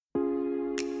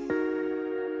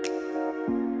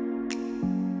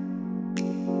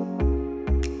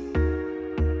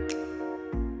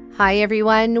Hi,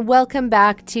 everyone. Welcome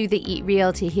back to the Eat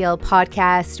Real to Heal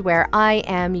podcast, where I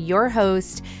am your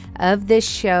host of this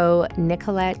show,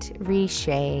 Nicolette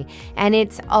Richer. And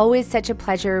it's always such a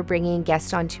pleasure bringing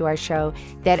guests onto our show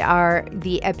that are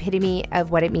the epitome of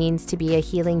what it means to be a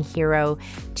healing hero,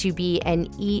 to be an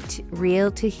Eat Real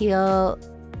to Heal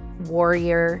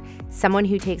warrior, someone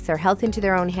who takes their health into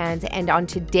their own hands. And on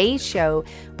today's show,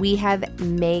 we have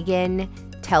Megan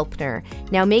Telpner.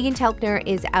 Now, Megan Telpner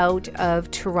is out of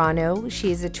Toronto.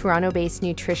 She is a Toronto-based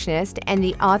nutritionist and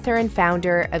the author and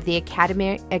founder of the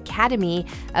Academy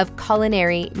of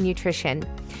Culinary Nutrition.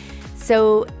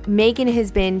 So Megan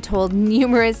has been told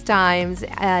numerous times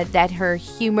that her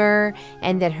humor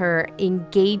and that her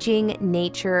engaging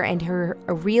nature and her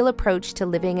real approach to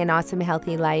living an awesome,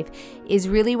 healthy life is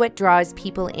really what draws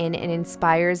people in and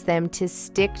inspires them to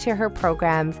stick to her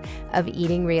programs of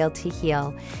Eating Real to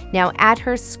Heal. Now, at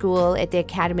her school at the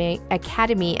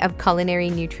Academy of Culinary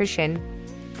Nutrition,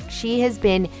 she has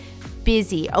been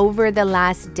busy over the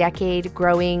last decade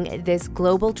growing this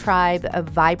global tribe of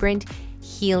vibrant,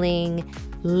 healing,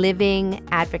 living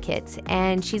advocates.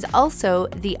 And she's also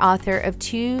the author of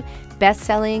 2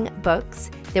 best-selling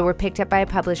books that were picked up by a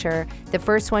publisher. The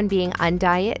first one being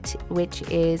Undiet, which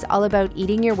is all about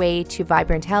eating your way to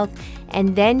vibrant health.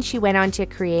 And then she went on to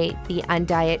create the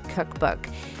Undiet Cookbook.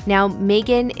 Now,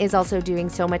 Megan is also doing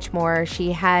so much more.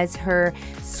 She has her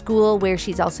school where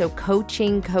she's also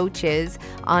coaching coaches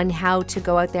on how to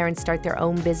go out there and start their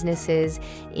own businesses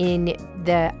in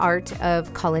the art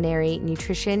of culinary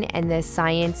nutrition and the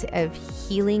science of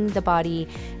healing the body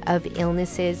of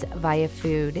illnesses via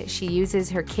food. She uses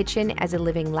her kitchen as a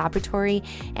living laboratory.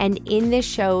 And in this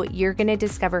show, you're going to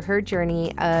discover her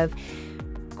journey of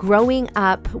growing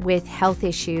up with health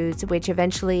issues, which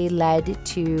eventually led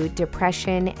to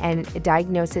depression and a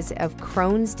diagnosis of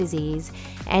Crohn's disease,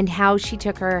 and how she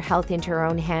took her health into her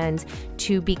own hands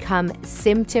to become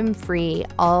symptom-free,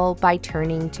 all by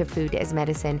turning to food as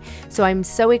medicine. So I'm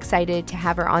so excited to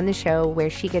have her on the show where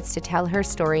she gets to tell her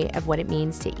story of what it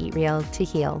means to eat real to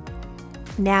heal.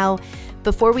 Now,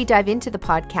 before we dive into the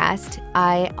podcast,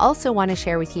 I also want to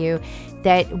share with you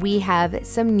that we have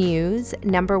some news.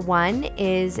 Number 1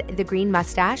 is the Green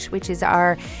Mustache, which is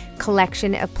our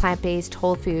collection of plant-based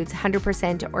whole foods,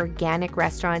 100% organic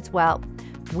restaurants. Well,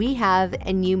 we have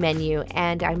a new menu,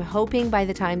 and I'm hoping by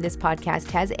the time this podcast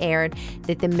has aired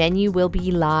that the menu will be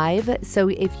live. So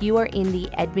if you are in the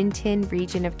Edmonton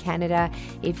region of Canada,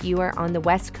 if you are on the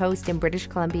West Coast in British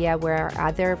Columbia, where our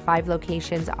other 5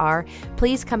 locations are,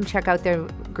 please come check out the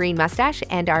Green Mustache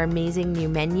and our amazing new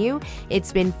menu.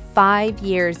 It's been 5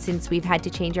 years since we've had to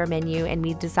change our menu, and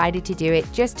we decided to do it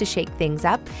just to shake things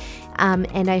up.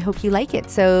 And I hope you like it.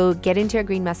 So get into a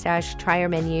Green Mustache, try our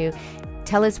menu.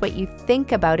 Tell us what you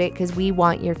think about it, because we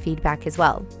want your feedback as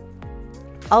well.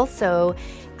 Also,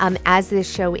 as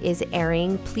this show is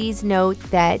airing, please note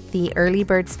that the early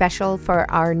bird special for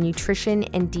our nutrition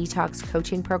and detox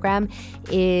coaching program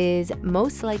is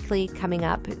most likely coming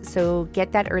up. So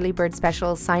get that early bird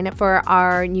special. Sign up for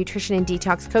our nutrition and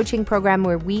detox coaching program,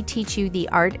 where we teach you the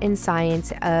art and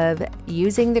science of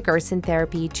using the Gerson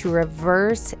therapy to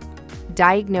reverse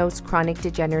diagnosed chronic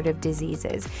degenerative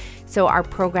diseases. So our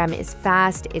program is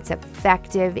fast, it's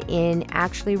effective in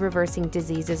actually reversing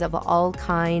diseases of all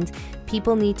kinds.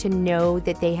 People need to know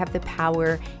that they have the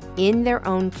power in their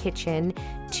own kitchen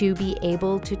to be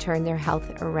able to turn their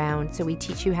health around. So we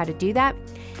teach you how to do that.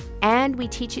 And we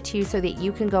teach it to you so that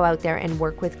you can go out there and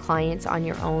work with clients on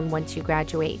your own once you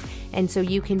graduate. And so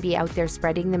you can be out there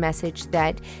spreading the message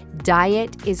that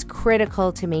diet is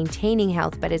critical to maintaining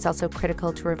health, but it's also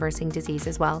critical to reversing disease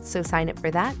as well. So sign up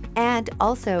for that. And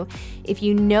also, if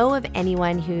you know of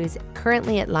anyone who's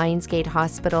currently at Lionsgate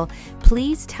Hospital,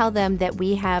 please tell them that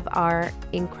we have our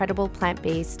incredible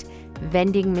plant-based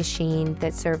vending machine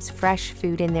that serves fresh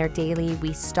food in there daily.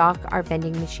 We stock our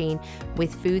vending machine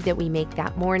with food that we make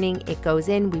that morning. It goes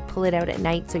in, we pull it out at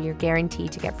night, so you're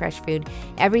guaranteed to get fresh food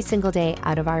every single day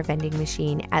out of our vending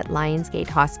machine at Lionsgate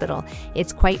Hospital.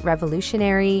 It's quite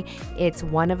revolutionary. It's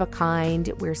one of a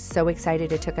kind. We're so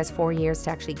excited. It took us 4 years to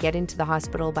actually get into the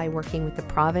hospital by working with the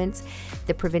province,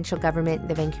 the provincial government,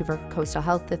 the Vancouver Coastal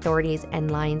Health Authorities, and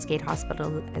Lionsgate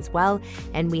Hospital as well.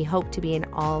 And we hope to be in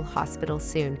all hospitals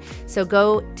soon. So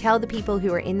go tell the people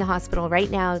who are in the hospital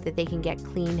right now that they can get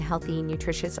clean, healthy,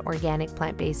 nutritious, organic,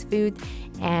 plant-based food.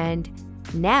 And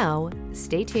now,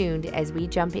 stay tuned as we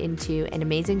jump into an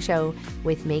amazing show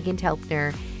with Megan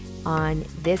Telpner on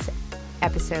this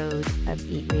episode of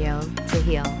Eat Real to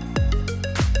Heal.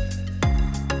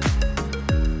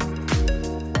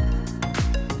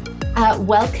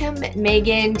 Welcome,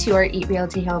 Megan, to our Eat Real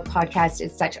to Heal podcast.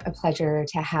 It's such a pleasure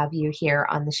to have you here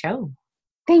on the show.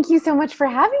 Thank you so much for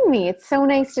having me. It's so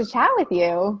nice to chat with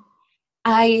you.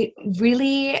 I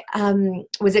really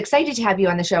was excited to have you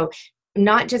on the show,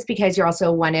 not just because you're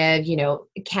also one of,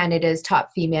 Canada's top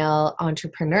female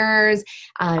entrepreneurs,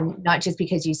 not just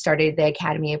because you started the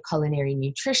Academy of Culinary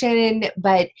Nutrition,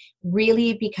 but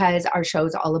really because our show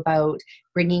is all about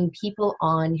bringing people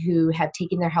on who have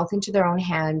taken their health into their own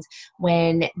hands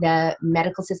when the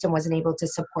medical system wasn't able to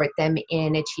support them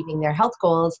in achieving their health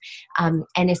goals,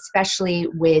 and especially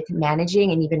with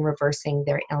managing and even reversing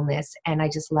their illness. And I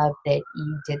just love that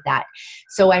you did that.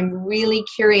 So I'm really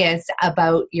curious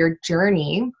about your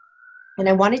journey, and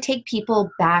I want to take people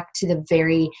back to the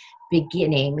very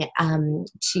beginning,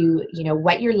 to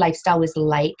what your lifestyle was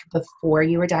like before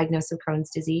you were diagnosed with Crohn's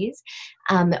disease.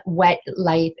 What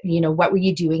were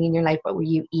you doing in your life? What were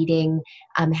you eating?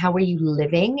 How were you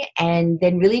living? And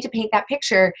then really to paint that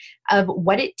picture of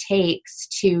what it takes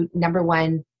to, number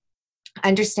one,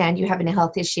 understand you have a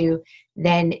health issue,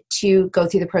 then 2, go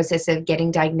through the process of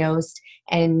getting diagnosed,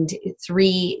 and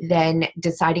 3, then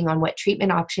deciding on what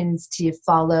treatment options to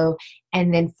follow,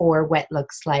 and then 4, what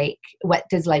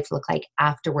does life look like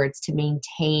afterwards to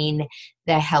maintain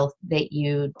the health that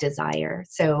you desire.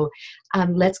 So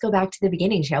let's go back to the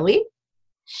beginning, shall we?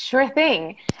 Sure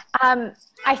thing.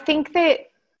 I think that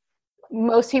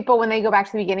most people, when they go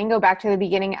back to the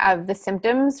beginning of the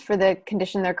symptoms for the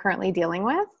condition they're currently dealing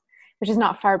with, which is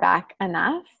not far back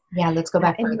enough. Yeah, let's go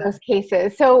back in most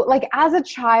cases. So like as a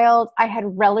child, I had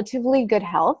relatively good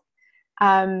health,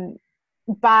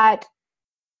 but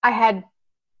I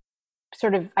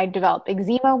developed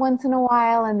eczema once in a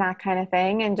while and that kind of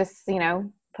thing, and just,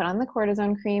 put on the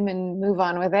cortisone cream and move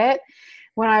on with it.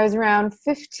 When I was around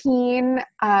 15,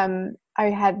 I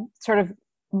had sort of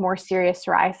more serious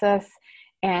psoriasis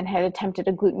and had attempted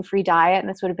a gluten-free diet. And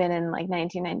this would have been in like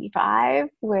 1995,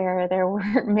 where there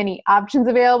weren't many options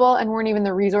available and weren't even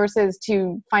the resources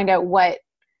to find out what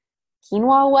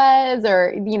quinoa was,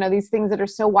 or, these things that are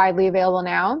so widely available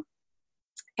now.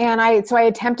 And I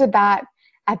attempted that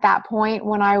at that point.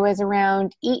 When I was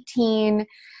around 18,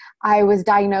 I was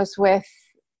diagnosed with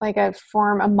like a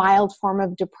mild form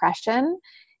of depression.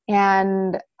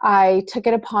 And I took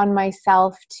it upon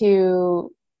myself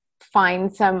to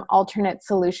find some alternate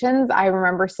solutions. I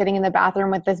remember sitting in the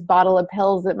bathroom with this bottle of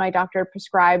pills that my doctor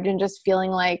prescribed and just feeling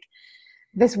like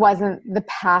this wasn't the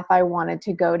path I wanted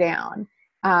to go down.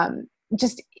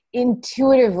 Just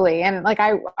intuitively. And like,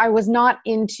 I was not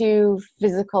into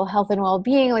physical health and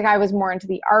well-being. Like I was more into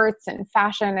the arts and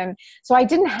fashion. And so I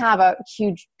didn't have a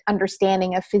huge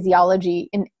understanding of physiology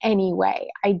in any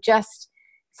way.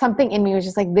 Something in me was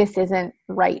just like, this isn't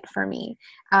right for me.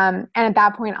 And at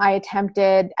that point I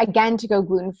attempted again to go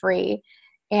gluten-free,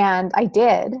 and I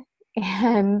did.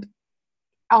 And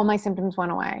all my symptoms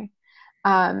went away.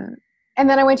 And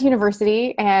then I went to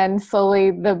university, and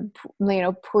slowly the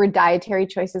poor dietary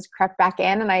choices crept back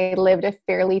in, and I lived a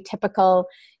fairly typical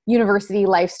university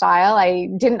lifestyle. I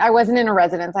wasn't in a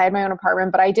residence. I had my own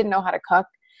apartment, but I didn't know how to cook.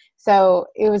 So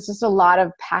it was just a lot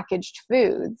of packaged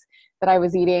foods that I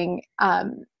was eating,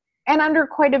 and under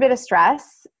quite a bit of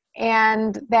stress.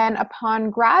 And then upon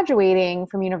graduating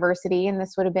from university, and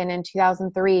this would have been in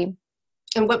 2003.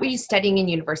 And what were you studying in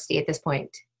university at this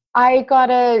point? I got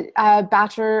a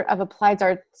Bachelor of Applied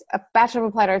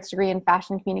Arts degree in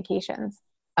fashion communications.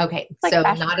 Okay. So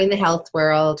not in the health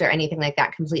world or anything like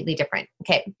that, completely different.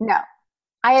 Okay. No,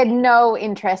 I had no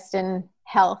interest in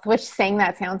health, which saying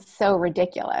that sounds so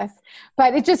ridiculous,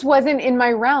 but it just wasn't in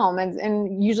my realm,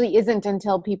 and usually isn't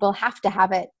until people have to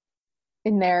have it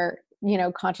in their,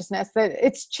 consciousness. That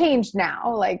it's changed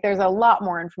now. Like there's a lot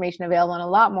more information available and a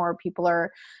lot more people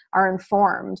are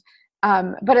informed.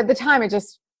 But at the time it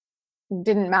just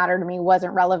didn't matter to me,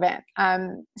 wasn't relevant.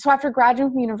 So after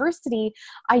graduating from university,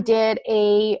 I did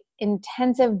a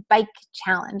intensive bike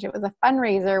challenge. It was a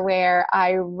fundraiser where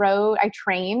I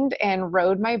trained and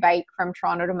rode my bike from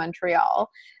Toronto to Montreal,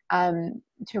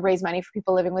 to raise money for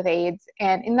people living with AIDS.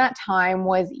 And in that time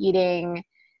was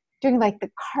doing like the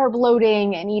carb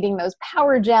loading and eating those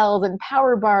power gels and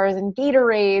power bars and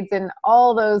Gatorades and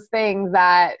all those things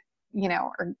that,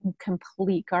 are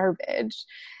complete garbage.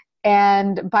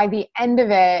 And by the end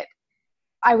of it,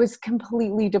 I was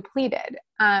completely depleted.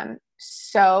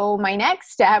 So my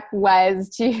next step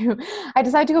was I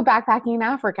decided to go backpacking in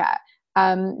Africa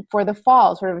for the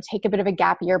fall, sort of take a bit of a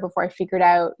gap year before I figured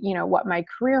out, what my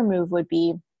career move would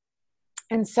be.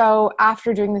 And so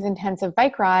after doing this intensive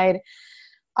bike ride,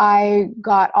 I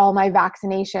got all my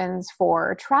vaccinations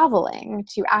for traveling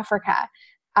to Africa.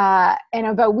 And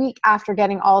about a week after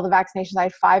getting all the vaccinations, I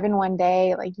had 5 in one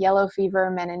day, like yellow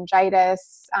fever,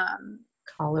 meningitis,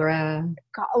 cholera,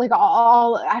 like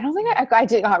all, I don't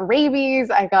think got rabies.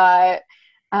 I got,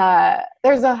 I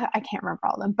can't remember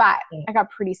all of them, but I got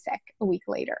pretty sick a week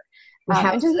later.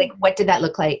 And just like, what did that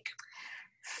look like?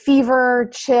 Fever,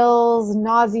 chills,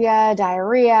 nausea,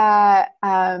 diarrhea.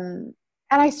 And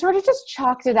I sort of just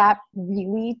chalked it up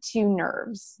really to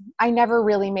nerves. I never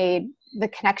really made the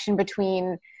connection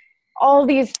between all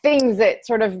these things that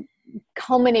sort of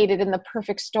culminated in the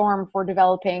perfect storm for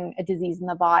developing a disease in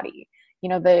the body. You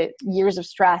know, the years of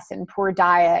stress and poor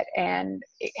diet and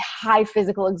high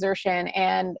physical exertion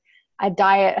and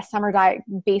a summer diet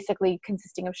basically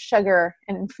consisting of sugar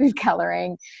and food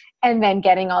coloring, and then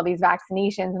getting all these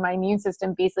vaccinations, and my immune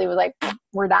system basically was like,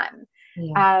 we're done.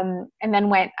 Yeah. And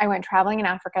then I went traveling in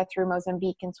Africa through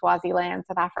Mozambique and Swaziland,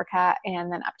 South Africa,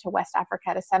 and then up to West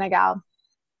Africa to Senegal,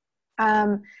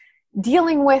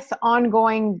 dealing with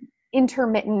ongoing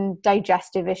intermittent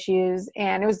digestive issues.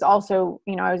 And it was also,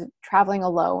 I was traveling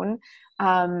alone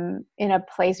in a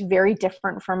place very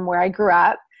different from where I grew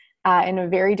up, in a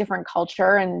very different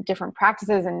culture and different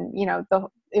practices. And,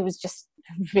 it was just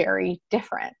very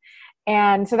different.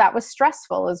 And so that was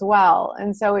stressful as well.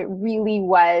 And so it really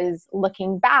was,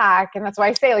 looking back, and that's why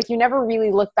I say, like, you never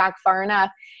really look back far enough.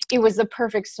 It was the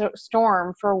perfect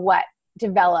storm for what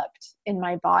developed in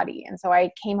my body. And so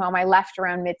I came home, I left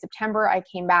around mid-September. I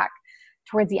came back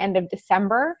towards the end of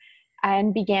December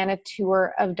and began a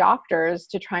tour of doctors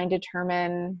to try and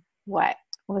determine what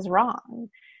was wrong.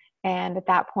 And at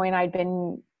that point, I'd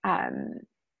been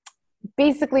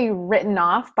basically written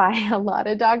off by a lot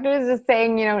of doctors, just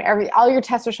saying, all your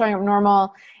tests are showing up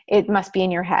normal. It must be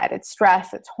in your head. It's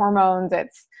stress, it's hormones,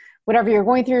 it's whatever you're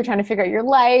going through, you're trying to figure out your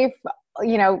life.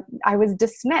 I was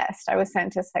dismissed. I was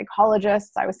sent to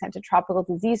psychologists. I was sent to tropical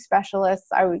disease specialists.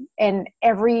 And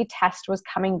every test was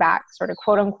coming back sort of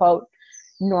quote unquote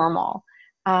normal.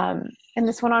 And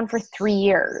this went on for 3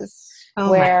 years.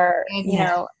 Where,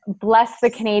 bless the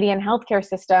Canadian healthcare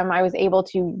system, I was able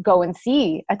to go and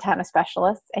see a ton of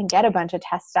specialists and get a bunch of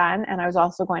tests done. And I was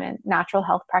also going to natural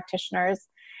health practitioners.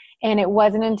 And it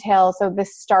wasn't until, so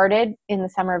this started in the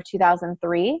summer of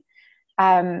 2003.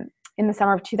 In the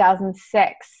summer of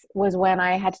 2006 was when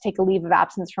I had to take a leave of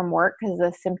absence from work because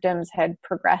the symptoms had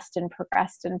progressed and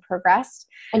progressed and progressed.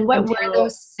 And what were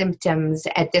those symptoms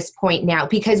at this point now?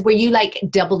 Because were you like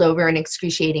doubled over in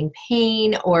excruciating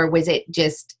pain, or was it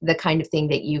just the kind of thing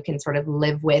that you can sort of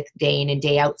live with day in and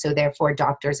day out? So therefore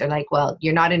doctors are like, well,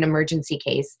 you're not an emergency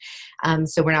case.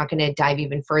 So we're not going to dive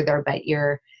even further, but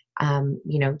you're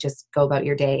just go about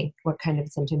your day. What kind of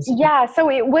symptoms? Yeah.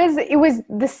 So it was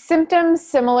the symptoms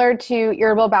similar to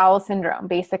irritable bowel syndrome,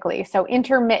 basically. So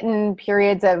intermittent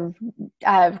periods of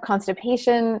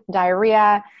constipation,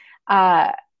 diarrhea,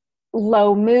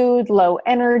 low mood, low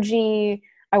energy.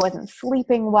 I wasn't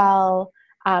sleeping well.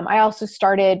 I also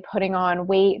started putting on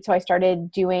weight. So I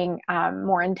started doing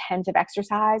more intensive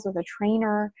exercise with a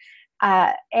trainer,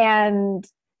 and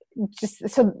just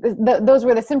so those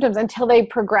were the symptoms until they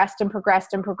progressed and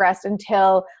progressed and progressed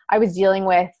until I was dealing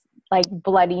with like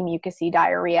bloody mucousy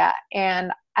diarrhea.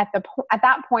 And at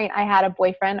that point, I had a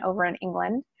boyfriend over in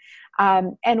England,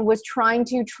 and was trying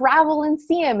to travel and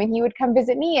see him, and he would come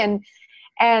visit me.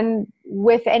 And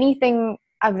with anything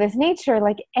of this nature,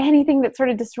 like anything that sort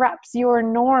of disrupts your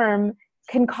norm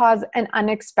can cause an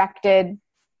unexpected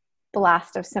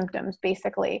blast of symptoms,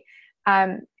 basically.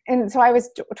 And so I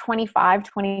was 25,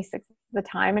 26 at the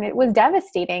time, and it was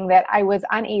devastating that I was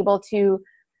unable to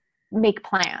make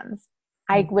plans.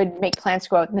 I would make plans to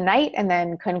go out in the night and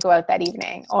then couldn't go out that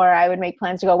evening. Or I would make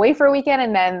plans to go away for a weekend,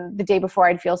 and then the day before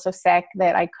I'd feel so sick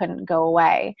that I couldn't go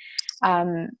away.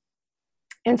 And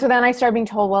so then I started being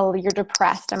told, well, you're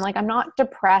depressed. I'm like, I'm not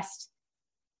depressed,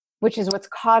 which is what's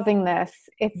causing this.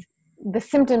 It's the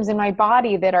symptoms in my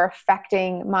body that are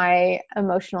affecting my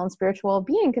emotional and spiritual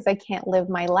being because I can't live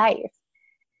my life.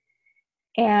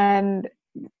 And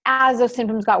as those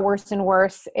symptoms got worse and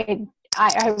worse,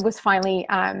 I was finally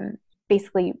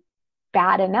basically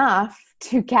bad enough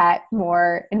to get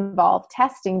more involved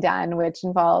testing done, which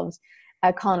involved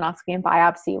a colonoscopy and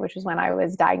biopsy, which was when I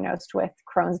was diagnosed with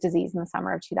Crohn's disease in the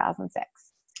summer of 2006.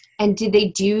 And did they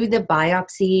do the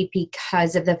biopsy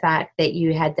because of the fact that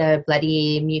you had the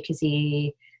bloody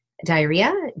mucousy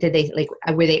diarrhea? Did they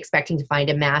were they expecting to find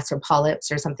a mass or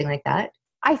polyps or something like that?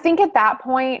 I think at that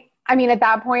point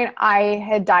I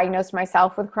had diagnosed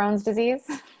myself with Crohn's disease.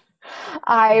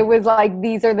 I was like,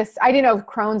 I didn't know if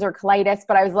Crohn's or colitis,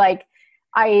 but I was like,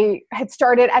 I had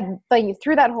started at like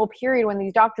through that whole period when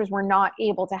these doctors were not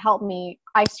able to help me,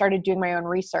 I started doing my own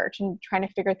research and trying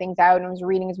to figure things out, and I was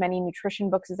reading as many nutrition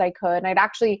books as I could. And I'd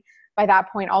actually, by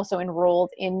that point, also enrolled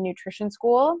in nutrition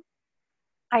school.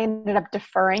 I ended up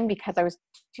deferring because I was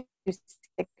too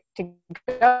sick to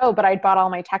go, but I'd bought all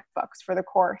my textbooks for the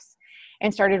course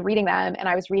and started reading them. And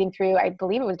I was reading through, I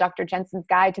believe it was Dr. Jensen's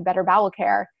Guide to Better Bowel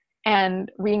Care,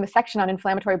 and reading the section on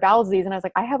inflammatory bowel disease. And I was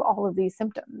like, I have all of these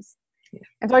symptoms.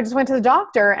 And so I just went to the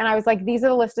doctor and I was like, these are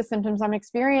the list of symptoms I'm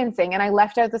experiencing. And I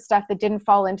left out the stuff that didn't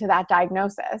fall into that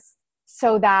diagnosis,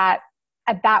 so that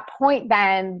at that point,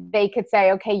 then they could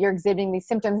say, okay, you're exhibiting these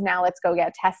symptoms. Now let's go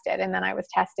get tested. And then I was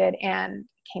tested and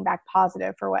came back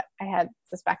positive for what I had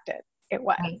suspected it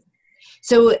was. Right.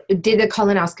 So did the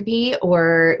colonoscopy,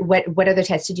 or what other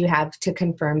tests did you have to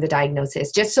confirm the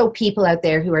diagnosis? Just so people out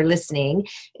there who are listening,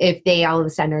 if they all of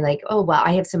a sudden are like, oh, well,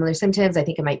 I have similar symptoms, I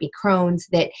think it might be Crohn's,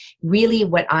 that really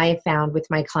what I found with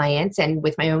my clients and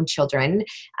with my own children,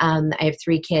 I have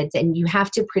 3 kids, and you have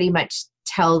to pretty much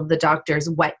tell the doctors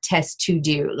what test to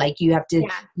do. Like you have to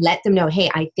let them know,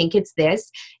 hey, I think it's this.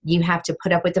 You have to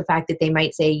put up with the fact that they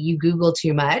might say you Google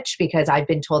too much, because I've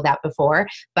been told that before,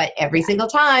 but every single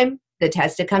time the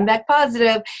test had come back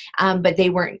positive, but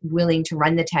they weren't willing to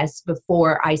run the test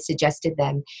before I suggested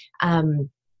them.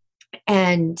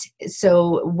 And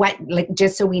so what, like,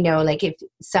 just so we know, like if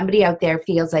somebody out there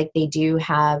feels like they do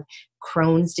have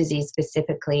Crohn's disease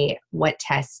specifically, what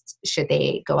tests should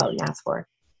they go out and ask for?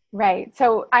 Right.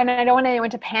 So I don't want anyone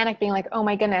to panic being like, oh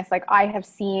my goodness, like I have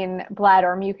seen blood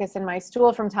or mucus in my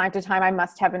stool from time to time. I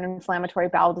must have an inflammatory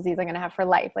bowel disease I'm going to have for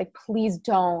life. Like, please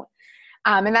don't.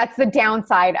 And that's the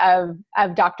downside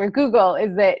of Dr. Google,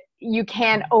 is that you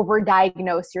can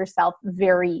overdiagnose yourself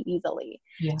very easily.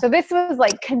 Yeah. So this was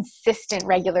like consistent,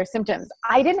 regular symptoms.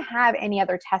 I didn't have any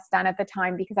other tests done at the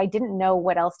time because I didn't know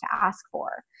what else to ask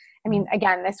for. I mean,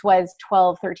 again, this was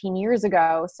 12, 13 years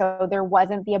ago. So there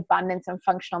wasn't the abundance of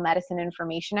functional medicine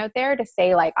information out there to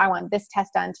say like, I want this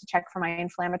test done to check for my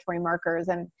inflammatory markers.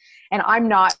 And I'm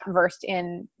not versed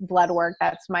in blood work.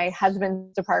 That's my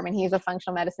husband's department. He's a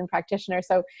functional medicine practitioner.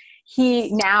 So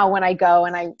he, now when I go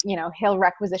and he'll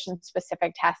requisition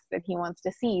specific tests that he wants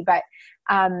to see. But,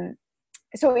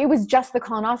 so it was just the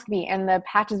colonoscopy, and the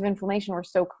patches of inflammation were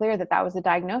so clear that that was the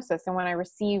diagnosis. And when I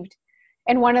received,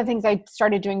 and one of the things I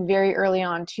started doing very early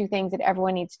on, 2 things that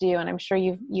everyone needs to do, and I'm sure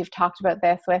you've talked about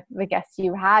this with the guests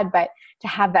you had, but to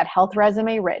have that health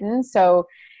resume written. So,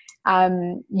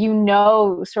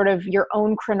 sort of your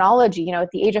own chronology.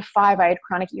 At the age of 5, I had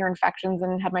chronic ear infections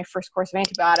and had my first course of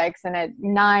antibiotics. And at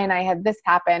 9, I had this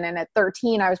happen. And at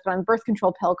 13, I was put on birth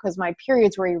control pill because my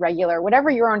periods were irregular. Whatever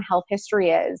your own health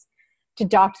history is, to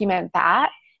document that.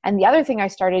 And the other thing I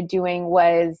started doing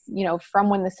was, from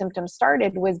when the symptoms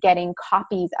started, was getting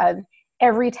copies of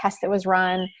every test that was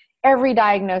run, every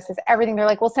diagnosis, everything. They're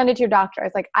like, well, send it to your doctor. I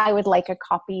was like, I would like a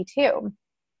copy too.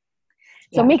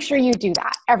 So make sure you do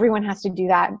that. Everyone has to do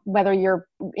that, whether you're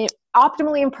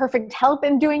optimally in perfect health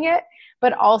in doing it,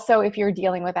 but also if you're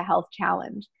dealing with a health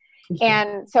challenge. Mm-hmm.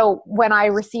 And so when I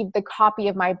received the copy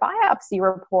of my biopsy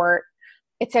report,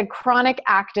 it said chronic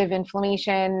active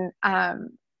inflammation,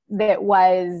 that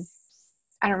was,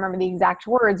 I don't remember the exact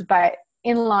words, but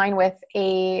in line with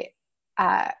a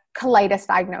colitis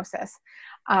diagnosis.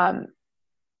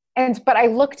 But I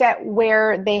looked at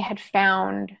where they had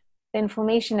found the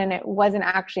inflammation, and it wasn't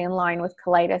actually in line with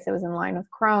colitis. It was in line with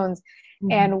Crohn's.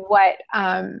 Mm-hmm. And what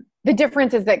the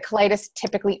difference is that colitis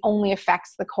typically only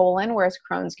affects the colon, whereas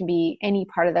Crohn's can be any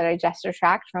part of the digestive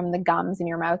tract, from the gums in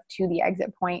your mouth to the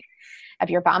exit point of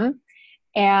your bum.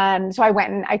 And so I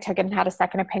went and I took it and had a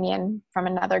second opinion from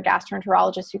another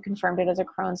gastroenterologist who confirmed it as a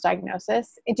Crohn's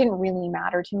diagnosis. It didn't really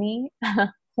matter to me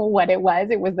what it was.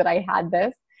 It was that I had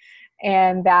this,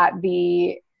 and that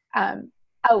the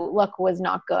outlook was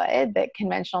not good, that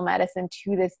conventional medicine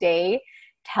to this day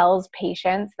tells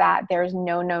patients that there's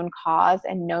no known cause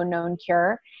and no known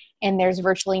cure, and there's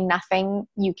virtually nothing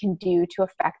you can do to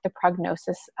affect the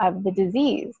prognosis of the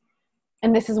disease.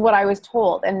 And this is what I was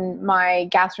told. And my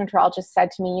gastroenterologist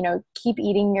said to me, keep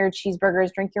eating your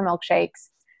cheeseburgers, drink your milkshakes.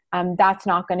 That's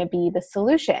not going to be the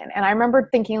solution. And I remember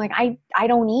thinking like, I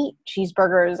don't eat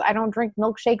cheeseburgers. I don't drink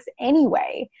milkshakes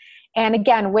anyway. And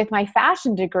again, with my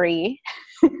fashion degree,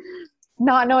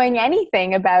 not knowing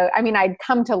anything about, I'd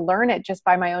come to learn it just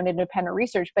by my own independent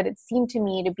research, but it seemed to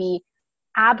me to be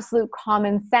absolute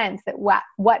common sense that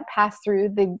what passed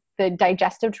through the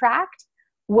digestive tract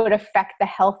would affect the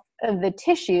health of the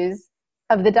tissues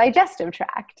of the digestive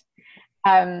tract.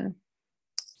 I'm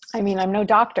no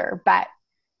doctor, but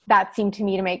that seemed to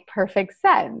me to make perfect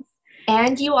sense.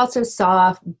 And you also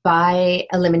saw by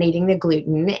eliminating the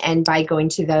gluten and by going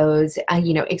to those,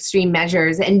 extreme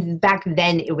measures. And back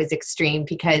then it was extreme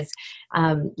because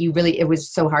it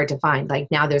was so hard to find. Like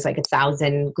now there's like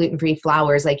 1,000 gluten-free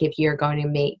flours. Like if you're going to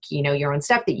make, your own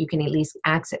stuff that you can at least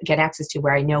get access to,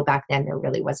 where I know back then there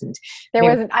really wasn't.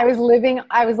 I was living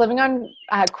on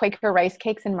Quaker rice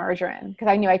cakes and margarine because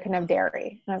I knew I couldn't have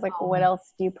dairy. And I was like, well, what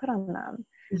else do you put on them?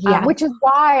 Yeah. Which is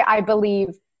why I believe,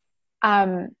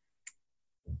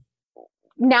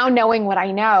 now knowing what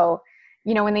I know,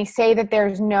 when they say that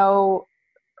there's no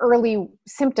early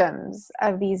symptoms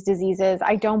of these diseases,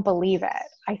 I don't believe it.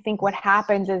 I think what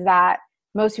happens is that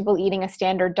most people eating a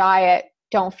standard diet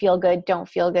don't feel good,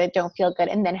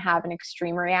 and then have an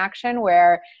extreme reaction,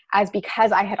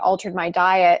 because I had altered my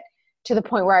diet to the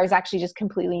point where I was actually just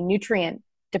completely nutrient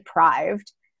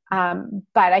deprived.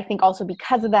 But I think also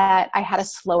because of that, I had a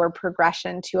slower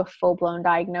progression to a full-blown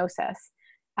diagnosis.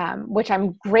 Which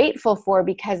I'm grateful for,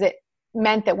 because it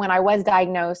meant that when I was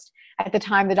diagnosed, at the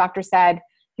time the doctor said,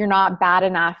 you're not bad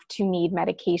enough to need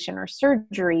medication or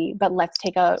surgery, but let's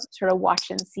take a sort of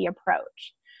watch and see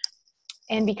approach.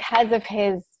 And because of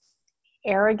his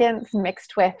arrogance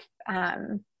mixed with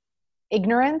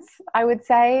ignorance, I would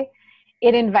say,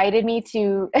 it invited me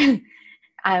to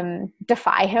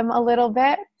defy him a little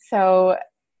bit. So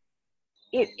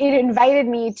it invited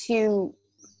me to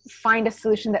find a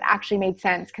solution that actually made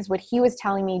sense, because what he was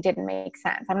telling me didn't make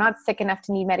sense. I'm not sick enough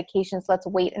to need medication, so let's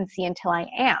wait and see until I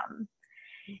am.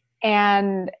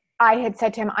 And I had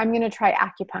said to him, I'm going to try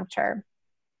acupuncture.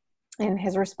 And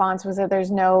his response was that there's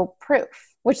no proof,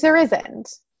 which there isn't.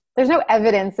 There's no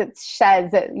evidence that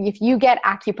says that if you get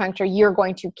acupuncture, you're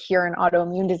going to cure an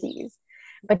autoimmune disease.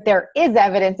 But there is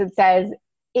evidence that says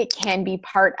it can be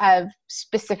part of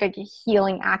specific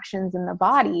healing actions in the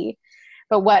body.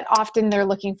 But what often they're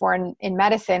looking for in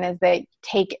medicine is that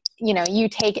you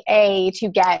take A to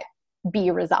get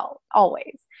B result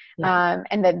always. Yeah.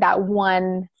 And that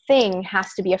one thing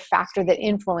has to be a factor that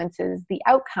influences the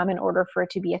outcome in order for it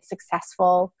to be a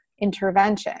successful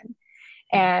intervention.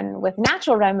 And with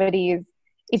natural remedies,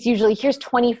 it's usually here's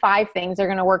 25 things that are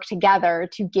going to work together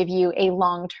to give you a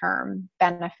long-term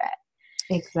benefit.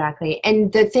 Exactly.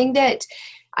 And the thing that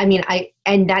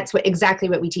and that's exactly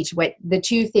what we teach. What the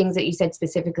two things that you said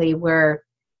specifically were,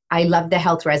 I love the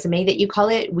health resume that you call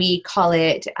it. We call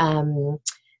it,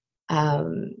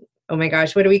 oh my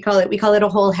gosh, what do we call it? We call it a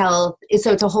whole health.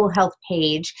 So it's a whole health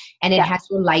page, and it has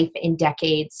your life in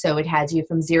decades. So it has you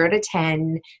from 0 to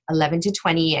 10, 11 to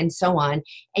 20, and so on.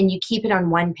 And you keep it on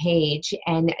one page,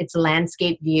 and it's a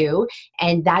landscape view.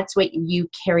 And that's what you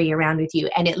carry around with you.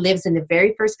 And it lives in the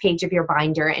very first page of your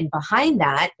binder. And behind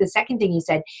that, the second thing you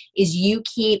said is you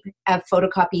keep a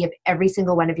photocopy of every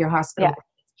single one of your hospital. Yeah.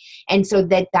 And so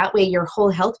that way your whole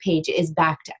health page is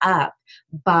backed up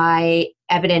by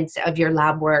evidence of your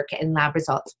lab work and lab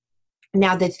results.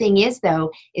 Now, the thing is,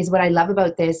 though, is what I love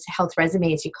about this health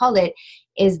resume, as you call it,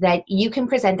 is that you can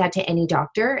present that to any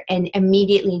doctor and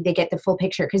immediately they get the full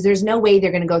picture, because there's no way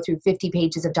they're going to go through 50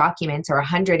 pages of documents, or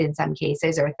 100 in some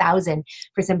cases, or 1,000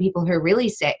 for some people who are really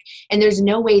sick. And there's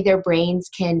no way their brains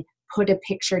can put a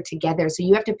picture together. So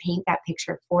you have to paint that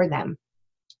picture for them.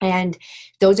 And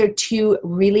those are two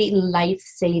really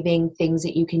life-saving things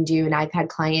that you can do. And I've had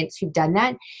clients who've done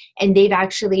that, and they've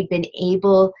actually been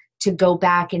able to go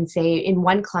back and say, in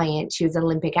one client, she was an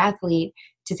Olympic athlete,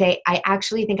 to say, I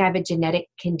actually think I have a genetic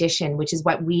condition, which is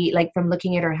what we, like, from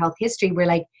looking at her health history, we're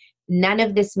like, none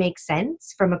of this makes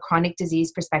sense from a chronic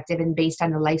disease perspective and based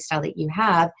on the lifestyle that you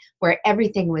have, where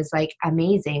everything was like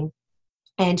amazing.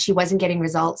 And she wasn't getting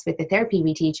results with the therapy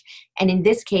we teach. And in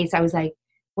this case, I was like,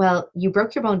 well, you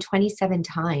broke your bone 27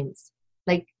 times.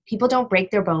 Like, people don't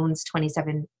break their bones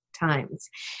 27 times.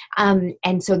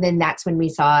 And so then that's when we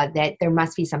saw that there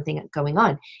must be something going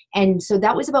on. And so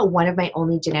that was about one of my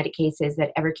only genetic cases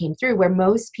that ever came through, where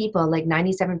most people, like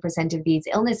 97% of these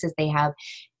illnesses they have,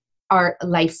 are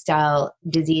lifestyle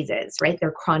diseases, right?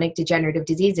 They're chronic degenerative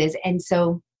diseases. And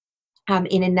so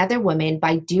in another woman,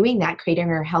 by doing that, creating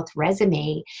her health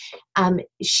resume,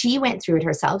 she went through it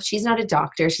herself. She's not a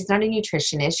doctor. She's not a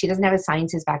nutritionist. She doesn't have a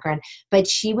sciences background, but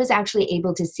she was actually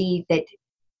able to see that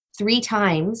 3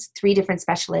 times, 3 different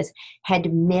specialists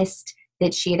had missed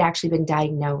that she had actually been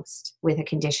diagnosed with a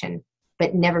condition,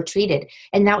 but never treated.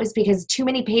 And that was because too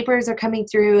many papers are coming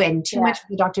through and too much for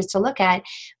the doctors to look at.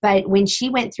 But when she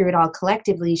went through it all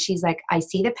collectively, she's like, I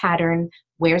see the pattern.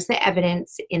 Where's the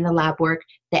evidence in the lab work?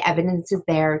 The evidence is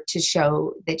there to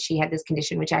show that she had this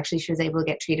condition, which actually she was able to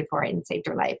get treated for it and saved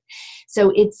her life.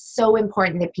 So it's so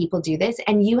important that people do this.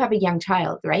 And you have a young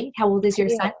child, right? How old is your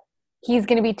son? He's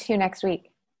going to be 2 next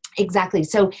week. Exactly.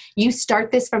 So you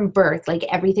start this from birth, like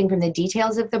everything from the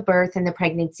details of the birth and the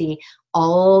pregnancy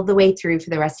all the way through for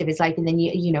the rest of his life. And then,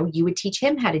 you would teach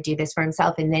him how to do this for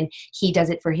himself. And then he does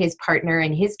it for his partner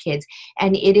and his kids.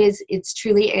 And it's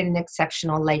truly an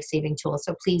exceptional life-saving tool.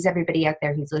 So please, everybody out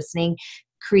there who's listening,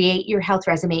 create your health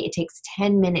resume. It takes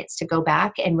 10 minutes to go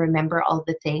back and remember all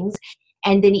the things.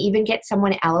 And then even get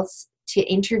someone else to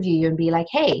interview you and be like,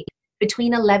 hey,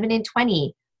 between 11 and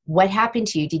 20, what happened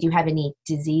to you? Did you have any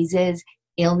diseases,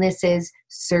 illnesses,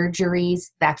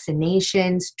 surgeries,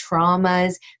 vaccinations,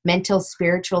 traumas, mental,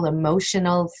 spiritual,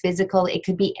 emotional, physical? It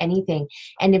could be anything.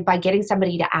 And by getting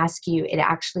somebody to ask you, it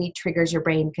actually triggers your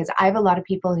brain. Because I have a lot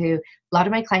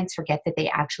of my clients forget that they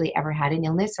actually ever had an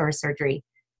illness or a surgery.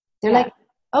 They're like,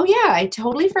 oh yeah, I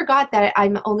totally forgot that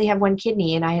I only have one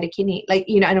kidney and I had a kidney.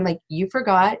 And I'm like, you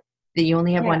forgot that you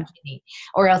only have one kidney.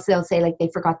 Or else they'll say like they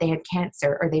forgot they had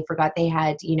cancer, or they forgot they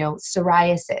had,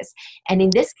 psoriasis. And in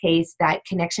this case, that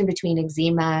connection between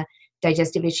eczema,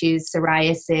 digestive issues,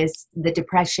 psoriasis, the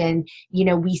depression,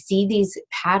 we see these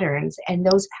patterns, and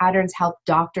those patterns help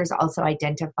doctors also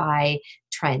identify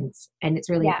trends. And it's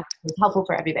really helpful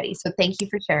for everybody. So thank you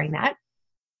for sharing that.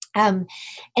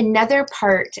 Another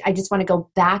part, I just want to go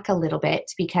back a little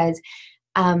bit because,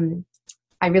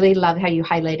 I really love how you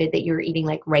highlighted that you were eating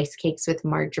like rice cakes with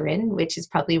margarine, which is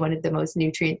probably one of the most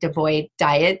nutrient devoid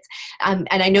diets. And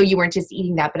I know you weren't just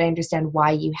eating that, but I understand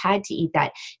why you had to eat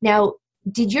that. Now,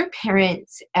 did your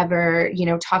parents ever,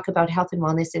 talk about health and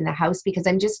wellness in the house? Because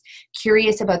I'm just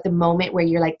curious about the moment where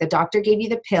you're like, the doctor gave you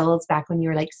the pills back when you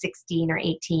were like 16 or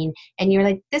 18, and you're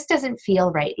like, this doesn't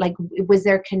feel right. Like, was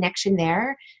there a connection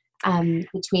there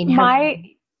between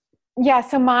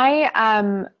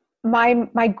my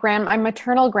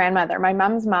maternal grandmother, my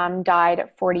mom's mom, died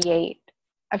at 48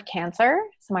 of cancer.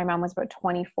 So my mom was about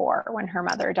 24 when her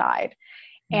mother died.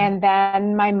 Mm-hmm. And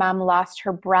then my mom lost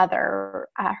her brother.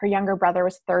 Her younger brother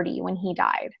was 30 when he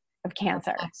died of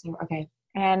cancer. Okay.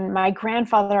 And my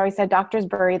grandfather always said, doctors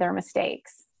bury their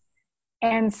mistakes.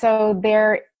 And so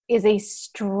there is a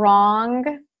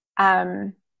strong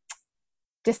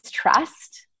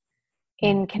distrust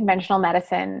in conventional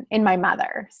medicine in my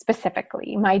mother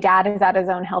specifically. My dad has had his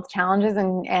own health challenges,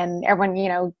 and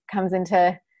everyone, comes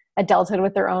into adulthood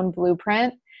with their own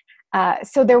blueprint.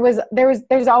 So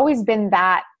there's always been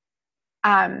that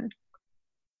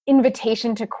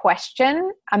invitation to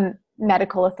question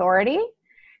medical authority,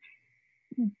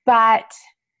 but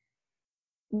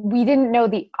we didn't know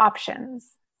the options.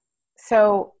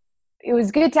 So it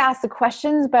was good to ask the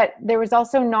questions, but there was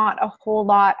also not a whole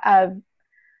lot of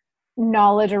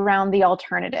knowledge around the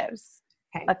alternatives,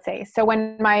 let's say. So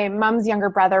when my mom's younger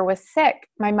brother was sick,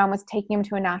 my mom was taking him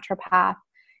to a naturopath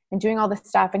and doing all this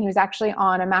stuff. And he was actually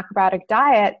on a macrobiotic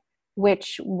diet,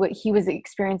 which he was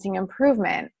experiencing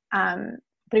improvement. But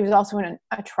he was also in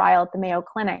a trial at the Mayo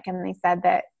Clinic. And they said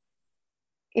that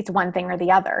it's one thing or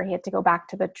the other. He had to go back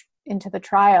into the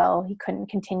trial. He couldn't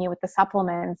continue with the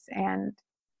supplements. And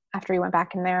after he went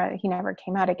back in there, he never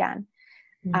came out again.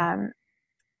 Mm-hmm.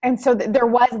 And so there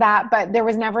was that, but there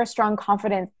was never a strong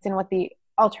confidence in what the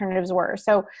alternatives were.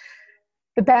 So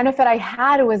the benefit I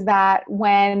had was that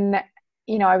when,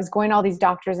 I was going to all these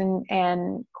doctors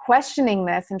and questioning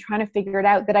this and trying to figure it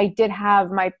out, that I did have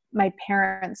my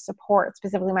parents' support.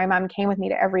 Specifically, my mom came with me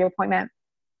to every appointment.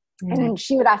 Mm-hmm. And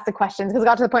she would ask the questions, because it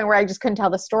got to the point where I just couldn't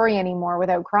tell the story anymore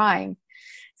without crying.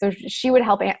 So she would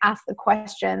help me ask the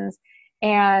questions.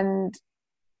 And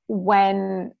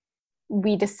when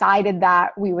we decided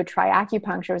that we would try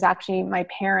acupuncture, it was actually my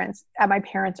parents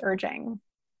urging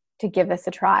to give this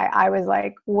a try. I was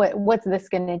like, what's this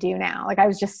going to do now? Like, I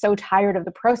was just so tired of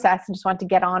the process and just wanted to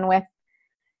get on with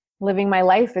living my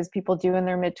life as people do in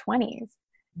their mid-20s.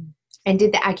 And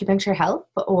did the acupuncture help,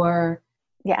 or?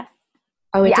 Yes.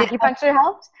 Oh, it did. Acupuncture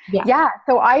helped? Yeah.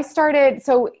 So I started,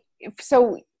 it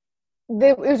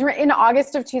was in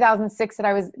August of 2006 that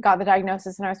I got the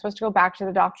diagnosis, and I was supposed to go back to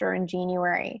the doctor in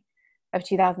January of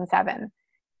 2007.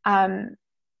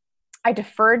 I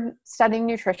deferred studying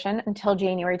nutrition until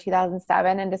January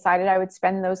 2007 and decided I would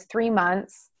spend those 3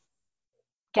 months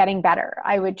getting better.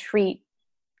 I would treat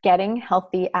getting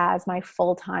healthy as my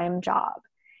full-time job,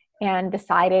 and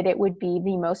decided it would be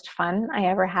the most fun I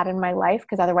ever had in my life,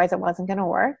 because otherwise it wasn't going to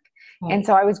work. Right. And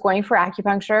so I was going for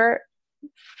acupuncture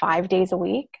 5 days a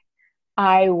week.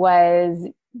 I was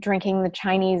drinking the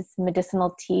Chinese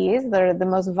medicinal teas that are the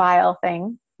most vile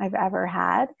thing I've ever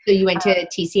had. So you went to a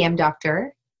TCM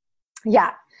doctor?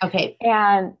 Yeah. Okay.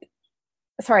 And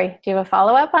sorry, do you have a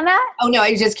follow-up on that? Oh, no,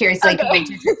 I was just curious. Like, okay.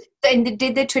 And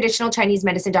did the traditional Chinese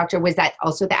medicine doctor, was that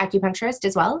also the acupuncturist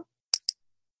as well?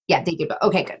 Yeah, they did.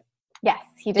 Okay, good. Yes,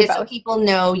 he did Just so both. people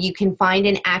know, you can find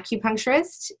an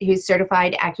acupuncturist who's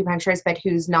certified acupuncturist, but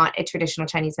who's not a traditional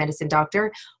Chinese medicine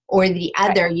doctor. Or the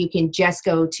other, you can just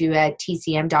go to a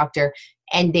TCM doctor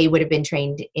and they would have been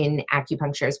trained in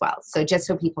acupuncture as well. So just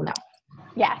so people know.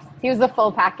 Yes, he was the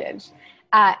full package.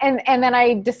 And then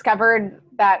I discovered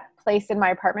that place in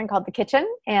my apartment called The Kitchen,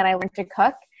 and I learned to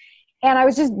cook. And I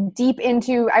was just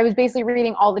I was basically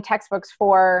reading all the textbooks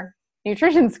for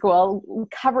nutrition school,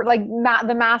 covered like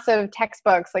the massive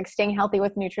textbooks, like Staying Healthy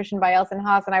with Nutrition by Elson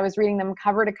Haas. And I was reading them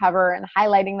cover to cover and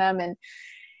highlighting them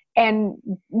and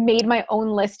made my own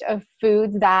list of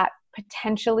foods that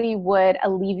potentially would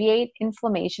alleviate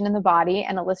inflammation in the body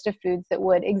and a list of foods that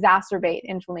would exacerbate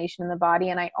inflammation in the body.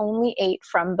 And I only ate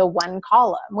from the one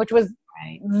column, which was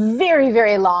very,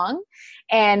 very long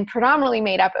and predominantly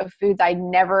made up of foods I'd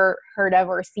never heard of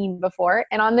or seen before.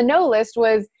 And on the no list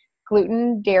was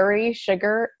gluten, dairy,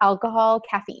 sugar, alcohol,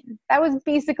 caffeine. That was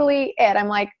basically it. I'm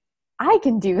like, I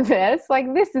can do this.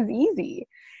 Like, this is easy.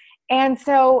 And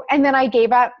then I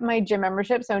gave up my gym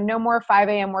membership. So no more 5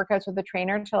 a.m. workouts with a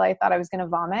trainer until I thought I was going to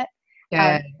vomit.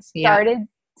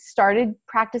 Started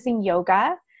practicing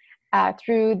yoga.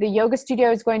 Through the yoga studio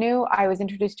I was going to, I was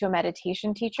introduced to a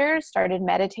meditation teacher, started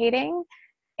meditating,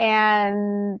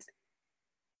 and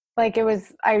I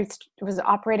was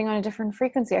operating on a different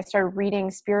frequency. I started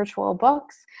reading spiritual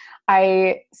books.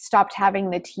 I stopped having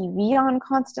the TV on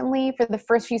constantly. For the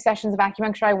first few sessions of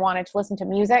acupuncture, I wanted to listen to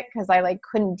music because I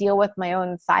couldn't deal with my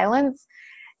own silence.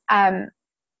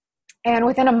 And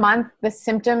within a month, the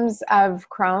symptoms of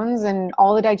Crohn's and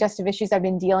all the digestive issues I've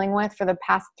been dealing with for the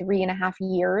past 3.5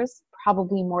 years,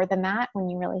 probably more than that when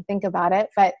you really think about it,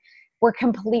 but were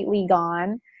completely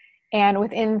gone. And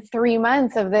within 3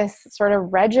 months of this sort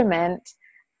of regiment,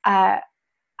 I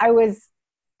was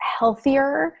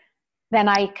healthier than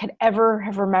I could ever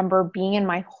have remembered being in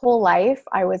my whole life.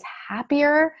 I was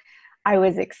happier. I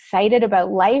was excited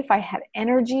about life. I had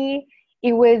energy.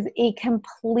 It was a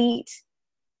complete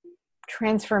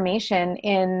transformation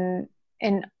in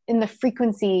the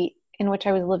frequency in which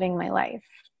I was living my life.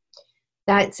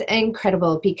 That's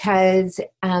incredible because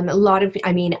I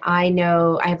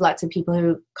know I have lots of people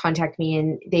who contact me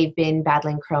and they've been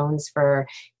battling Crohn's for,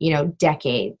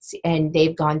 decades, and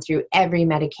they've gone through every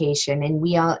medication,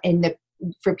 and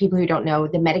for people who don't know,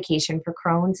 the medication for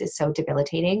Crohn's is so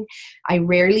debilitating. I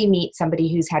rarely meet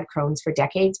somebody who's had Crohn's for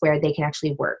decades where they can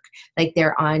actually work. Like,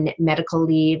 they're on medical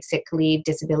leave, sick leave,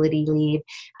 disability leave.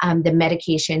 The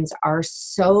medications are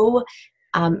so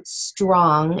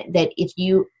strong that if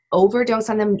you overdose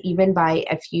on them even by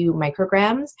a few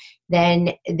micrograms,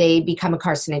 then they become a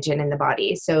carcinogen in the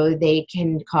body. So they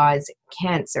can cause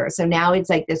cancer. So now it's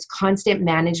like this constant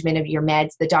management of your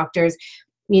meds. The doctors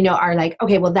are like,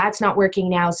 okay, well, that's not working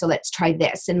now, so let's try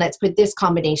this and let's put this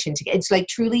combination together. It's like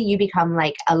truly you become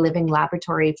like a living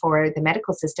laboratory for the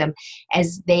medical system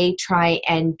as they try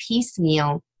and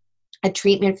piecemeal a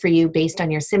treatment for you based on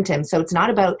your symptoms. So it's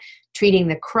not about treating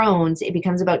the Crohn's, it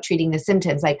becomes about treating the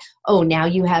symptoms. Like, oh, now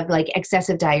you have like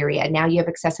excessive diarrhea. Now you have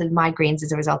excessive migraines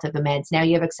as a result of the meds. Now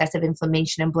you have excessive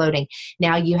inflammation and bloating.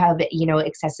 Now you have,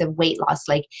 excessive weight loss,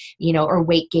 or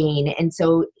weight gain. And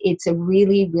so it's a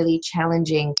really, really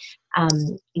challenging,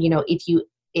 if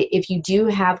you do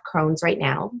have Crohn's right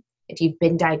now, if you've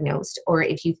been diagnosed, or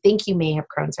if you think you may have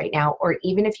Crohn's right now, or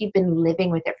even if you've been living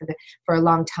with it for a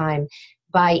long time,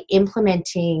 by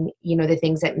implementing, the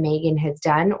things that Megan has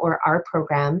done, or our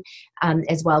program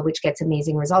as well, which gets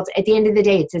amazing results. At the end of the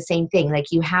day, it's the same thing.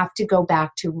 Like, you have to go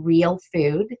back to real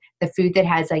food, the food that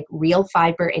has like real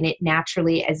fiber in it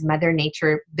naturally as Mother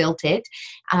Nature built it,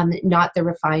 not the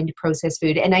refined processed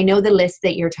food. And I know the list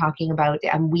that you're talking about,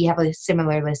 we have a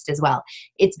similar list as well.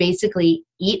 It's basically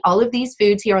eat all of these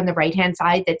foods here on the right-hand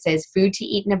side that says food to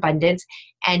eat in abundance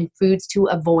and foods to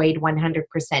avoid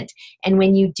 100%. And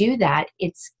when you do that,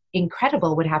 it's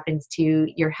incredible what happens to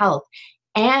your health.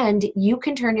 And you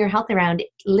can turn your health around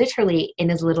literally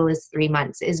in as little as 3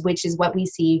 months, which is what we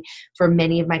see for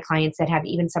many of my clients that have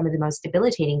even some of the most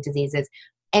debilitating diseases.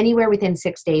 Anywhere within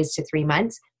 6 days to 3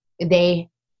 months, they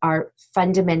are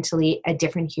fundamentally a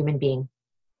different human being.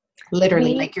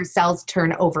 Literally, like your cells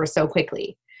turn over so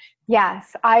quickly.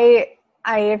 Yes, I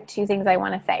have two things I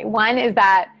want to say. One is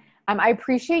that I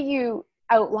appreciate you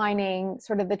outlining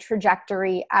sort of the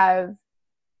trajectory of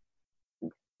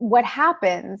what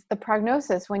happens, the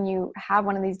prognosis when you have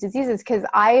one of these diseases. Because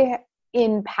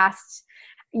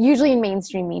usually in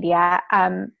mainstream media,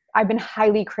 I've been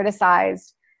highly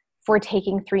criticized for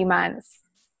taking 3 months.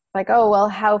 Like, oh, well,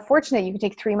 how fortunate you can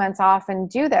take 3 months off and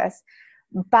do this.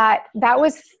 But that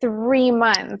was 3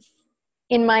 months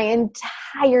in my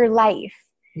entire life.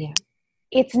 Yeah.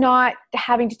 it's not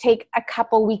having to take a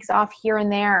couple weeks off here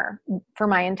and there for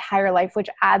my entire life, which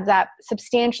adds up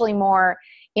substantially more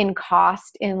in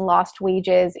cost, in lost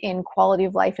wages, in quality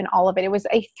of life, in all of it. It was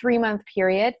a 3-month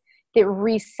period that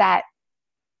reset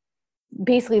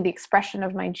basically the expression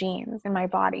of my genes in my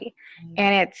body.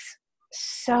 And it's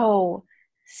so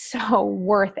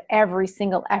worth every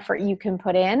single effort you can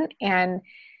put in, and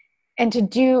to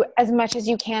do as much as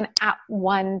you can at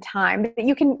one time that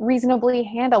you can reasonably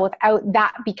handle without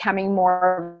that becoming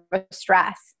more of a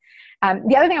stress.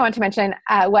 The other thing I want to mention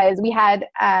was we had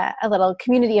a little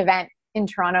community event in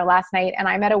Toronto last night, and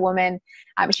I met a woman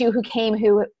who came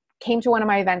to one of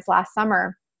my events last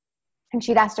summer, and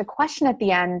she'd asked a question at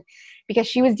the end because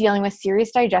she was dealing with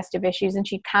serious digestive issues, and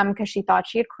she'd come because she thought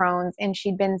she had Crohn's, and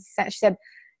she said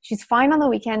she's fine on the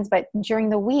weekends, but during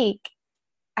the week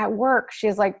at work, she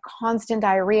has like constant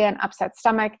diarrhea and upset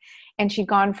stomach, and she'd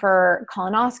gone for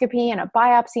colonoscopy and a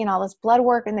biopsy and all this blood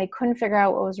work, and they couldn't figure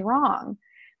out what was wrong.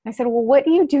 I said, well, what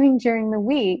are you doing during the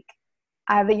week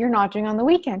that you're not doing on the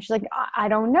weekend? She's like, I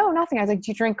don't know, nothing. I was like,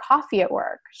 do you drink coffee at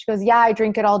work? She goes, yeah, I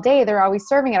drink it all day. They're always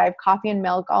serving it. I have coffee and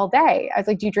milk all day. I was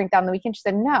like, do you drink that on the weekend? She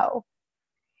said, no.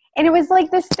 And it was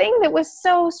like this thing that was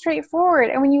so straightforward.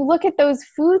 And when you look at those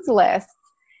foods lists,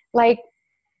 like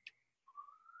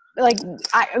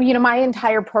my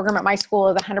entire program at my school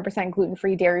is 100%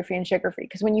 gluten-free, dairy-free, and sugar-free.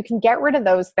 Because when you can get rid of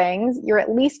those things, you're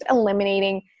at least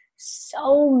eliminating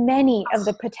so many of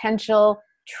the potential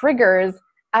triggers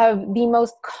of the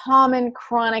most common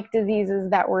chronic diseases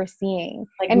that we're seeing,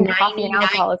 like, and coffee and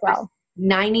alcohol as well.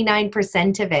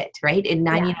 99% of it, right? And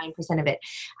 99% of it.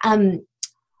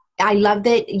 I love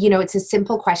that, it's a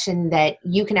simple question that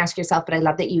you can ask yourself, but I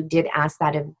love that you did ask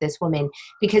that of this woman,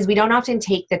 because we don't often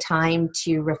take the time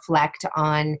to reflect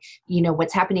on,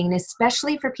 what's happening, and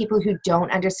especially for people who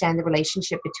don't understand the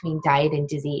relationship between diet and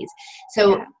disease.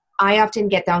 So I often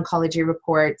get the oncology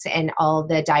reports and all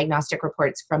the diagnostic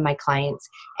reports from my clients,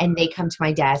 and they come to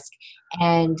my desk,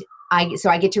 and I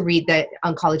get to read the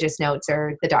oncologist notes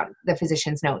or the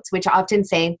physician's notes, which often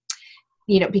say,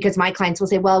 because my clients will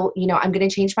say, well, I'm going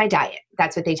to change my diet.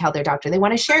 That's what they tell their doctor. They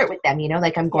want to share it with them,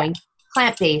 like I'm going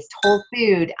plant-based, whole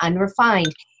food,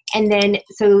 unrefined. And then,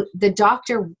 so the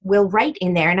doctor will write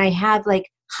in there, and I have like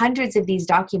hundreds of these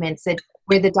documents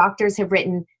where the doctors have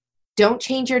written, don't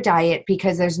change your diet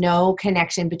because there's no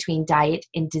connection between diet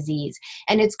and disease.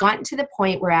 And it's gotten to the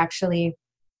point where actually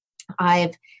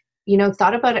I've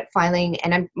thought about it filing,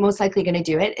 and I'm most likely going to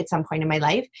do it at some point in my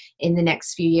life in the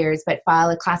next few years, but file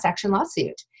a class action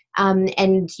lawsuit. And,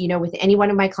 with any one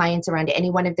of my clients around any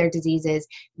one of their diseases,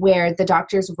 where the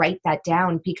doctors write that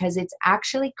down, because it's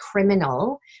actually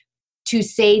criminal to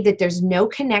say that there's no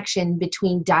connection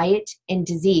between diet and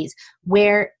disease.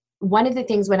 Where one of the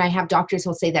things when I have doctors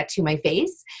who'll say that to my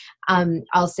face,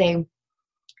 I'll say,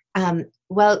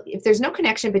 well, if there's no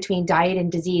connection between diet and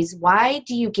disease, why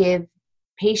do you give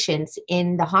patients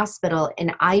in the hospital an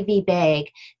IV bag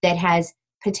that has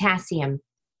potassium,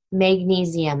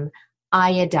 magnesium,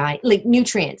 iodine, like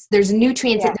nutrients? There's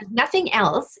nutrients. There's nothing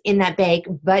else in that bag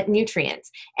but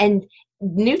nutrients. And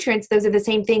nutrients, those are the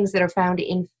same things that are found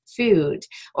in food.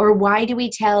 Or why do we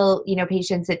tell,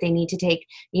 patients that they need to take,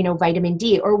 vitamin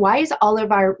D? Or why is all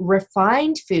of our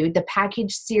refined food, the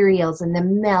packaged cereals and the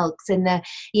milks and the,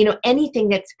 anything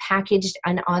that's packaged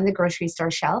on the grocery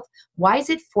store shelf, why is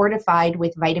it fortified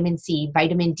with vitamin C,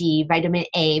 vitamin D, vitamin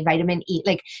A, vitamin E?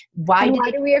 Like, why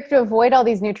do we have to avoid all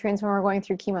these nutrients when we're going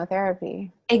through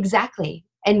chemotherapy? Exactly.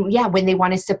 And when they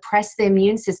want to suppress the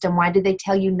immune system, why do they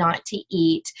tell you not to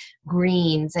eat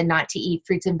greens and not to eat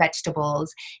fruits and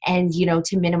vegetables, and,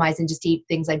 to minimize and just eat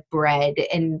things like bread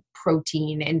and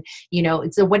protein?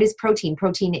 And, so what is protein?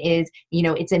 Protein is,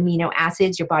 it's amino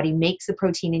acids. Your body makes the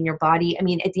protein in your body. I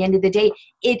mean, at the end of the day,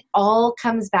 it all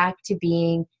comes back to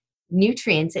being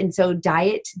nutrients. And so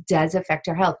diet does affect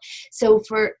our health. So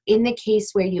in the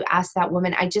case where you asked that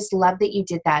woman, I just love that you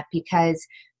did that, because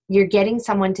you're getting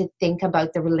someone to think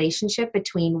about the relationship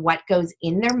between what goes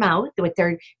in their mouth, what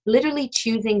they're literally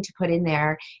choosing to put in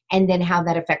there, and then how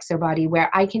that affects their body. Where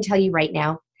I can tell you right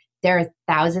now, there are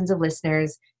thousands of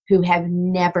listeners who have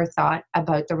never thought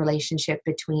about the relationship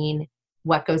between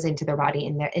what goes into their body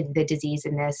and the disease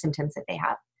and the symptoms that they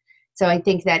have. So I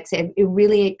think that's a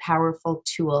really powerful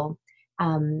tool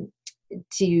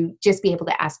to just be able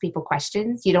to ask people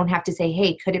questions. You don't have to say,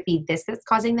 hey, could it be this that's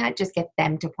causing that? Just get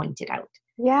them to point it out.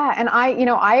 Yeah. And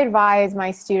I advise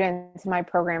my students in my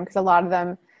program, because a lot of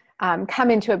them come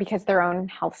into it because of their own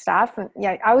health stuff. And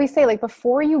I always say, like,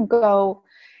 before you go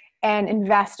and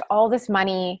invest all this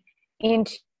money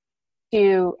into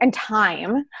and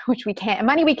time, which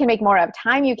money we can make more of,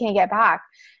 time you can't get back.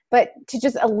 but to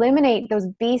just eliminate those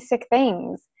basic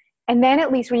things. And then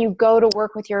at least when you go to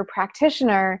work with your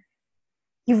practitioner,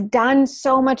 you've done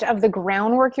so much of the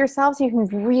groundwork yourself, so you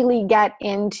can really get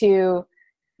into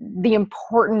the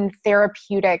important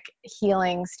therapeutic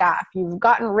healing stuff. You've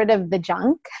gotten rid of the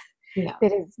junk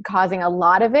that is causing a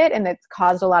lot of it and that's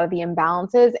caused a lot of the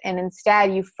imbalances. And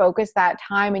instead you focus that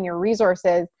time and your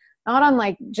resources not on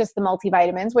like just the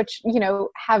multivitamins, which, you know,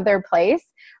 have their place,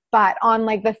 but on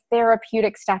like the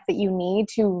therapeutic stuff that you need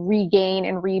to regain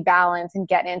and rebalance and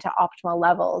get into optimal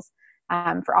levels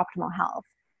for optimal health.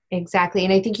 Exactly.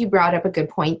 And I think you brought up a good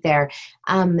point there.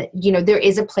 You know, there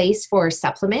is a place for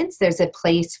supplements. There's a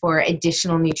place for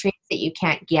additional nutrients that you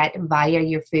can't get via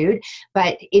your food.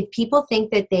 But if people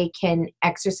think that they can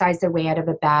exercise their way out of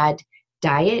a bad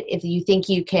diet, if you think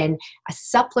you can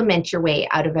supplement your way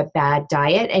out of a bad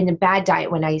diet, and a bad diet,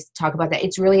 when I talk about that,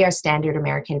 it's really our standard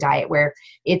American diet where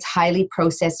it's highly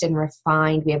processed and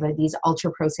refined. We have these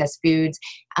ultra processed foods.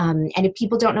 And if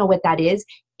people don't know what that is,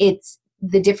 it's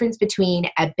the difference between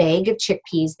a bag of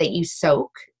chickpeas that you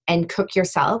soak and cook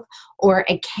yourself, or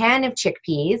a can of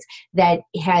chickpeas that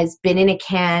has been in a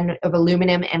can of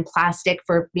aluminum and plastic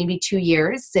for maybe 2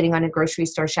 years sitting on a grocery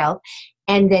store shelf,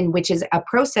 and then which is a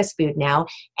processed food now,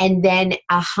 and then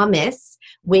a hummus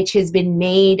which has been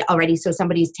made already. So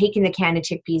somebody's taken the can of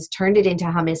chickpeas, turned it into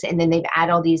hummus, and then they've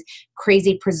added all these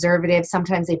crazy preservatives.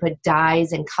 Sometimes they put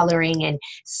dyes and coloring and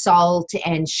salt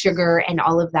and sugar and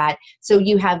all of that. So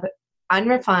you have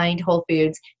unrefined whole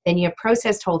foods, then you have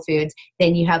processed whole foods,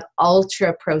 then you have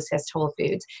ultra processed whole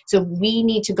foods. So we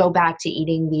need to go back to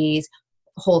eating these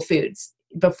whole foods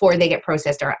before they get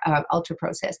processed or ultra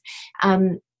processed.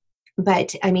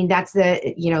 But I mean, that's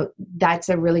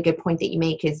a really good point that you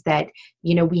make, is that,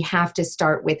 you know, we have to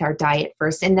start with our diet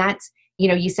first. And that's, you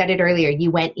know, you said it earlier,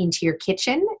 you went into your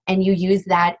kitchen and you use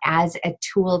that as a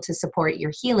tool to support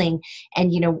your healing.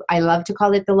 And, you know, I love to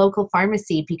call it the local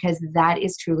pharmacy, because that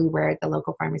is truly where the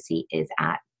local pharmacy is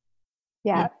at.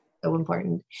 Yeah. So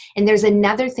important. And there's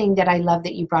another thing that I love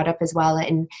that you brought up as well,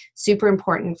 and super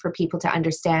important for people to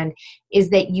understand,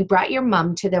 is that you brought your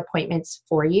mom to the appointments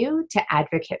for you, to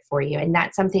advocate for you. And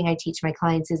that's something I teach my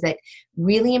clients, is that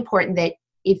really important that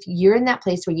if you're in that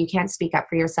place where you can't speak up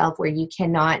for yourself, where you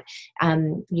cannot,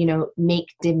 you know, make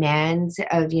demands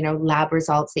of, you know, lab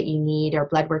results that you need or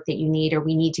blood work that you need, or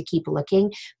we need to keep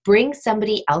looking, bring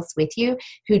somebody else with you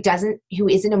who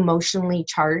isn't emotionally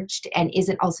charged and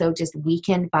isn't also just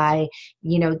weakened by,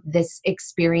 you know, this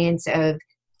experience of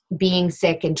being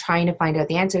sick and trying to find out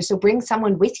the answer. So bring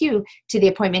someone with you to the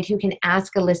appointment who can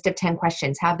ask a list of 10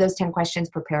 questions, have those 10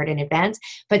 questions prepared in advance,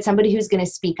 but somebody who's going to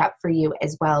speak up for you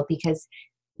as well. Because,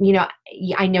 you know,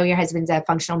 I know your husband's a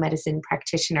functional medicine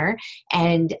practitioner,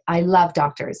 and I love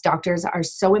doctors. Doctors are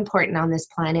so important on this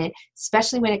planet,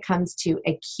 especially when it comes to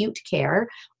acute care,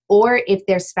 or if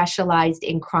they're specialized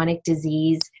in chronic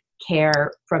disease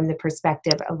care from the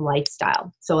perspective of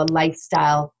lifestyle. So a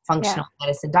lifestyle functional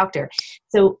medicine doctor.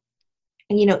 So,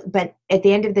 you know, but at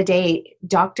the end of the day,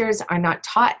 doctors are not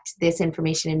taught this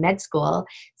information in med school.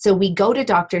 So we go to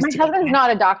doctors. My husband's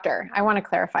not a doctor. I want to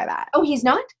clarify that. Oh, he's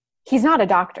not? He's not a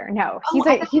doctor. No, he's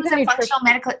a functional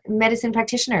medical medicine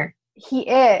practitioner. He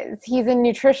is. He's a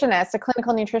nutritionist, a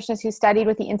clinical nutritionist who studied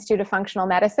with the Institute of Functional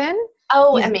Medicine.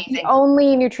 Oh, he's amazing. the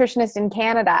only nutritionist in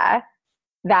Canada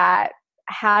that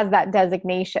has that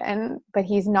designation, but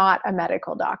he's not a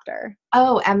medical doctor.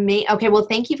 Oh, amazing. Okay, well,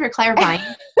 thank you for clarifying.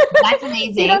 That's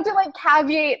amazing. You don't have to like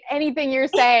caveat anything you're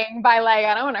saying by like,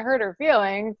 I don't want to hurt her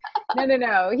feelings.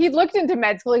 No. He looked into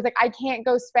med school. He's like, I can't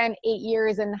go spend 8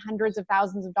 years and hundreds of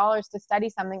thousands of dollars to study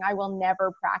something I will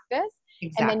never practice.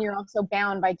 Exactly. And then you're also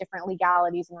bound by different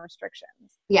legalities and restrictions.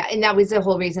 Yeah. And that was the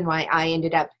whole reason why I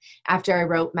ended up, after I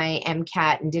wrote my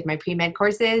MCAT and did my pre-med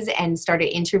courses and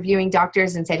started interviewing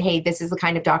doctors and said, hey, this is the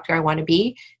kind of doctor I want to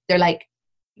be. They're like,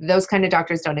 those kind of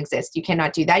doctors don't exist. You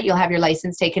cannot do that. You'll have your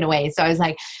license taken away. So I was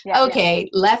like,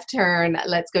 left turn,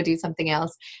 let's go do something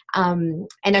else. And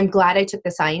I'm glad I took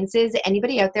the sciences.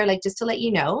 Anybody out there, like, just to let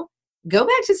you know, go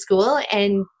back to school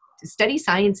and study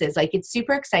sciences. Like, it's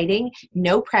super exciting,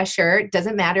 no pressure,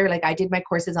 doesn't matter. Like, I did my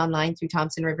courses online through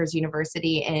Thompson Rivers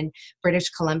University in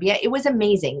British Columbia. It was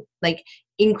amazing, like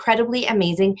incredibly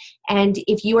amazing. And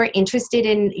if you are interested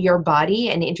in your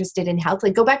body and interested in health,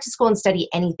 like, go back to school and study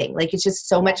anything. Like, it's just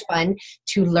so much fun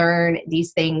to learn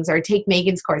these things, or take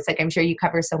Megan's course. Like, I'm sure you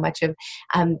cover so much of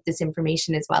this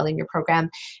information as well in your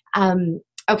program.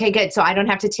 Okay, good. So I don't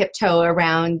have to tiptoe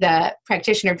around the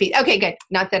practitioner piece. Okay, good.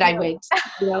 Not that I would,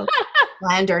 you know,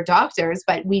 planned our doctors,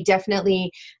 but we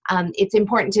definitely, it's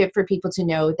important for people to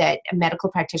know that medical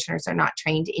practitioners are not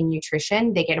trained in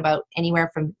nutrition. They get about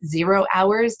anywhere from 0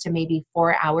 hours to maybe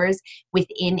 4 hours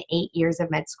within 8 years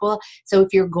of med school. So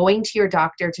if you're going to your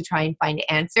doctor to try and find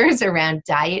answers around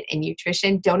diet and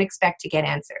nutrition, don't expect to get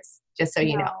answers, just so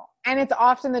you know. And it's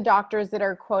often the doctors that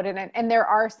are quoted, and there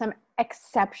are some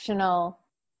exceptional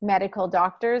medical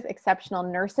doctors, exceptional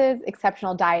nurses,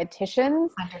 exceptional dietitians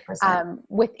 100%.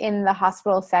 Within the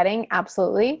hospital setting,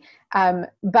 absolutely.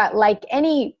 But like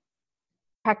any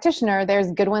practitioner,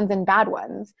 there's good ones and bad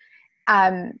ones.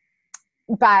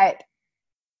 But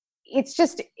it's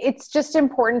just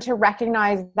important to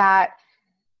recognize that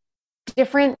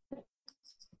different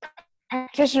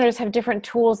practitioners have different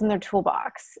tools in their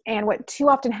toolbox. And what too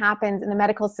often happens in the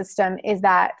medical system is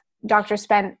that doctors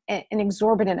spend an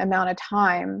exorbitant amount of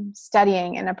time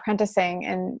studying and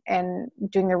apprenticing and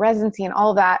doing their residency and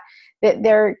all of that, that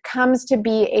there comes to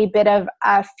be a bit of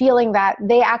a feeling that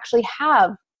they actually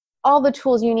have all the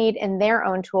tools you need in their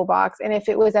own toolbox. And if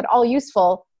it was at all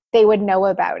useful, they would know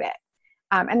about it.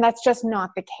 And that's just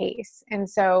not the case. And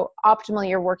so optimally,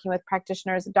 you're working with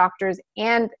practitioners, doctors,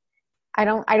 and I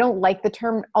don't like the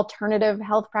term alternative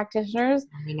health practitioners.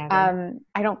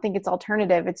 I don't think it's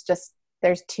alternative. It's just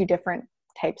there's two different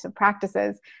types of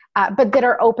practices, but that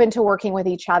are open to working with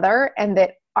each other and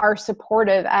that are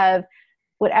supportive of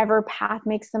whatever path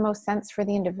makes the most sense for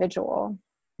the individual.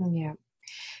 Yeah.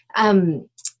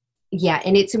 Yeah.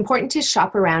 And it's important to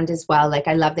shop around as well. Like,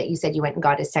 I love that you said you went and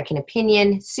got a second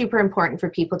opinion. Super important for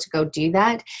people to go do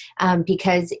that.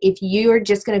 Because if you're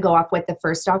just going to go off what the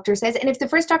first doctor says, and if the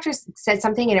first doctor says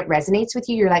something and it resonates with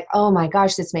you, you're like, oh my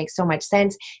gosh, this makes so much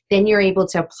sense. Then you're able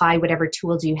to apply whatever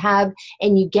tools you have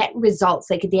and you get results.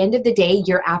 Like, at the end of the day,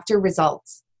 you're after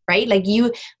results, right? Like,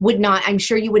 I'm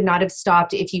sure you would not have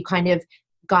stopped if you kind of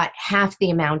got half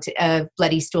the amount of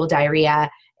bloody stool diarrhea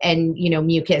and,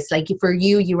 mucus. Like, for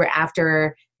you were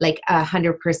after like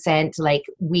 100%, like,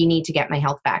 we need to get my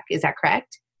health back. Is that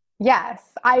correct? Yes.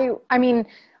 I mean,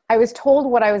 I was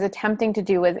told what I was attempting to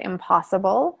do was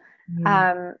impossible.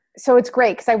 So it's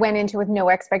great because I went into with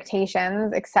no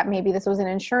expectations, except maybe this was an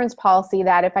insurance policy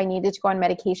that if I needed to go on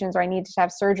medications or I needed to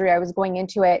have surgery, I was going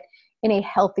into it in a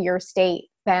healthier state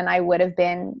than I would have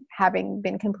been having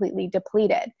been completely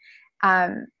depleted.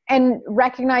 And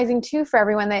recognizing too for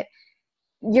everyone that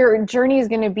your journey is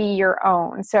going to be your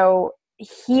own. So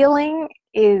healing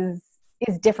is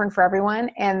different for everyone.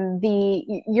 And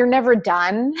you're never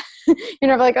done. You're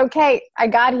never like, okay, I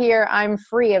got here, I'm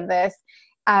free of this.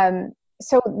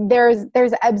 So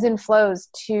there's ebbs and flows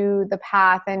to the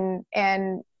path, and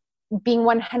being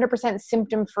 100%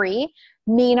 symptom free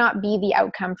may not be the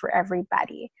outcome for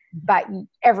everybody, but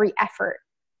every effort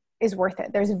is worth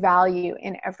it. There's value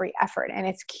in every effort, and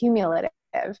it's cumulative.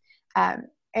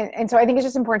 And so I think it's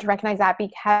just important to recognize that,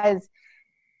 because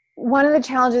one of the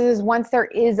challenges is once there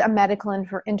is a medical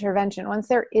intervention, once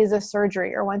there is a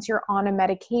surgery, or once you're on a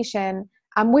medication,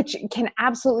 which can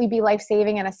absolutely be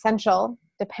life-saving and essential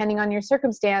depending on your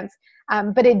circumstance,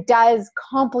 but it does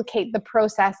complicate the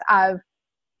process of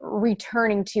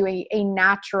returning to a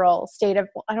natural state of,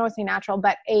 I don't want to say natural,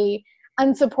 but a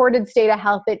unsupported state of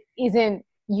health that isn't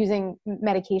using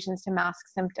medications to mask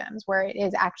symptoms, where it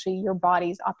is actually your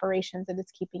body's operations that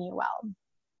is keeping you well.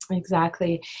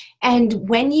 Exactly. And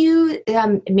when you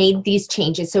made these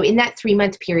changes, so in that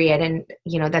 3-month period, and,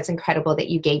 that's incredible that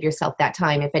you gave yourself that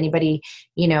time. If anybody,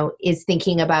 is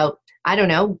thinking about, I don't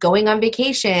know, going on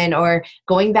vacation or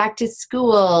going back to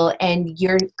school and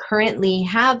you're currently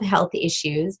have health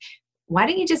issues, why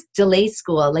don't you just delay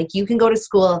school? Like, you can go to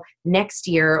school next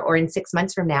year or in 6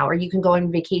 months from now, or you can go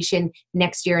on vacation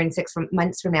next year and 6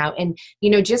 months from now. And,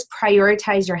 just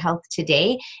prioritize your health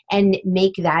today and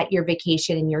make that your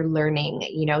vacation and your learning,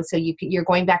 so you're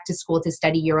going back to school to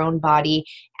study your own body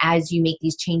as you make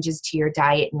these changes to your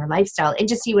diet and your lifestyle, and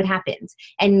just see what happens.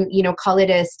 And, call it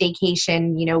a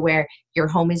staycation, where your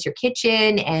home is your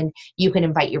kitchen and you can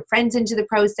invite your friends into the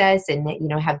process and,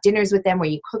 have dinners with them where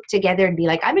you cook together and be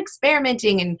like, I'm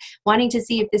experimenting and wanting to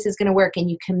see if this is going to work. And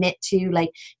you commit to, like,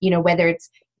 whether it's,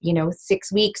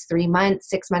 6 weeks, 3 months,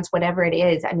 6 months, whatever it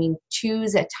is. I mean,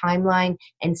 choose a timeline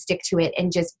and stick to it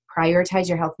and just prioritize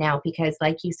your health now, because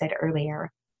like you said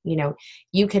earlier,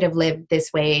 you could have lived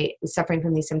this way, suffering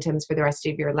from these symptoms for the rest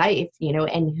of your life,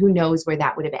 and who knows where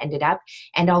that would have ended up.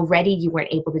 And already you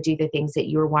weren't able to do the things that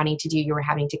you were wanting to do. You were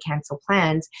having to cancel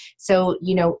plans. So,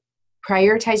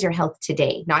 prioritize your health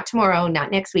today, not tomorrow,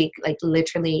 not next week, like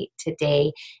literally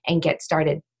today, and get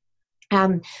started.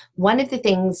 One of the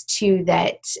things too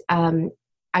that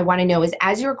I want to know is,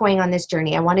 as you're going on this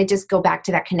journey, I want to just go back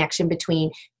to that connection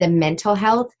between the mental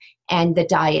health and the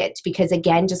diet, because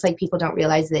again, just like people don't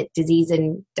realize that disease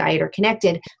and diet are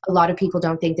connected, a lot of people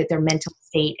don't think that their mental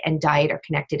state and diet are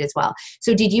connected as well.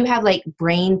 So did you have like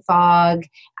brain fog,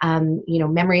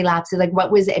 memory lapses? Like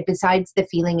what was it besides the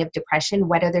feeling of depression?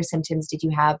 What other symptoms did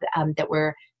you have that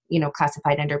were,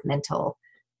 classified under mental?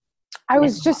 I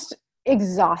was just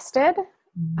exhausted.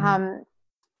 Mm-hmm.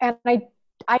 And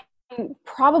I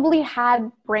probably had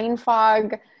brain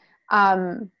fog.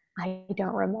 I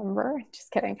don't remember.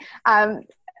 Just kidding. I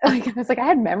was like, I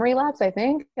had memory lapse, I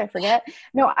think. I forget.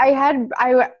 No, I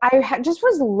just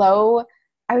was low.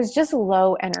 I was just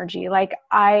low energy. Like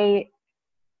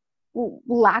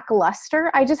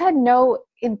lackluster. I just had no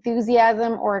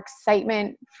enthusiasm or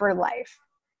excitement for life.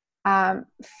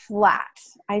 Flat.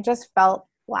 I just felt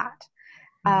flat.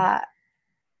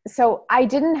 So I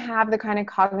didn't have the kind of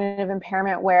cognitive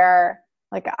impairment where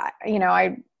like,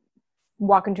 I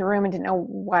walk into a room and didn't know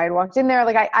why I'd walked in there.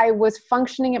 Like I was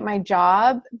functioning at my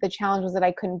job. The challenge was that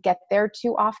I couldn't get there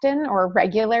too often or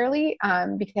regularly,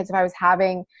 because if I was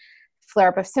having flare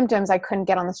up of symptoms, I couldn't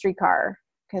get on the streetcar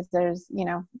because there's,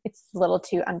 it's a little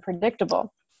too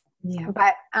unpredictable. Yeah.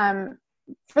 But,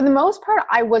 for the most part,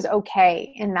 I was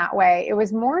okay in that way. It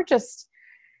was more just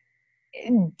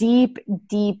deep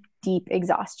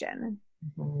exhaustion.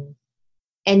 Mm-hmm.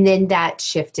 And then that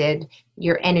shifted,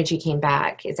 your energy came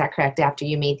back. Is that correct? After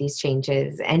you made these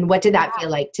changes? And what did that feel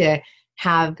like to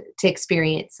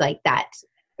experience like that?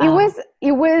 It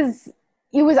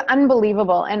was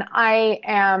unbelievable. And I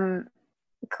am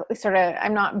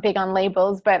I'm not big on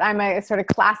labels, but I'm a sort of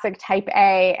classic type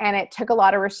A, and it took a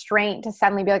lot of restraint to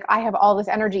suddenly be like, I have all this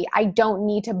energy. I don't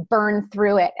need to burn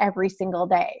through it every single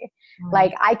day. Mm.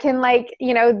 Like I can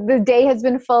the day has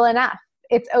been full enough.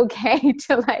 It's okay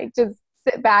to just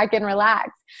sit back and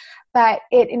relax. But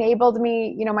it enabled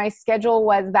me, my schedule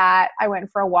was that I went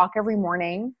for a walk every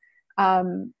morning,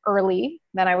 early.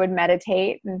 Then I would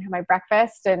meditate and have my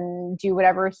breakfast and do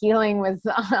whatever healing was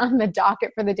on the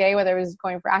docket for the day, whether it was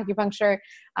going for acupuncture.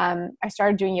 I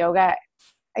started doing yoga.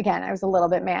 Again, I was a little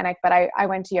bit manic, but I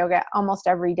went to yoga almost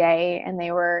every day, and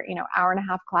they were, hour and a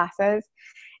half classes.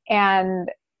 And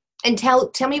tell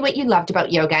me what you loved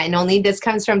about yoga. And only this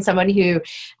comes from someone who,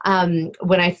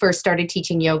 when I first started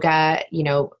teaching yoga,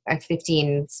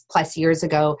 15 plus years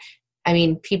ago, I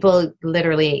mean, people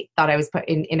literally thought I was put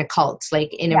in a cult,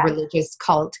 like in a religious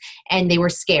cult, and they were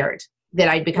scared that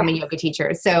I'd become a yoga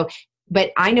teacher. So,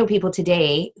 but I know people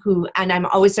today who, and I'm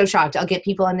always so shocked, I'll get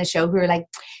people on the show who are like,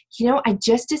 I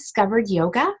just discovered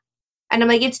yoga. And I'm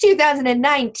like, it's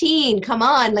 2019. Come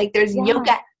on. Like there's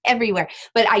yoga everywhere.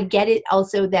 But I get it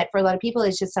also that for a lot of people,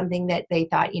 it's just something that they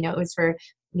thought, it was for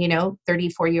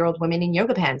 34-year-old women in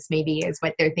yoga pants maybe is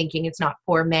what they're thinking. It's not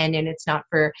for men and it's not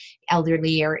for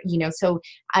elderly or, so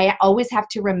I always have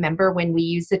to remember when we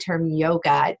use the term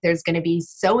yoga, there's going to be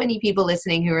so many people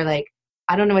listening who are like,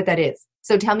 I don't know what that is.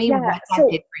 So tell me what that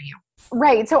did for you.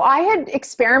 Right. So I had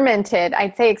experimented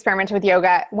with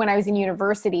yoga when I was in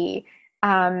university,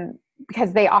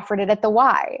 because they offered it at the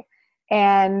Y,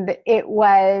 and it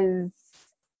was,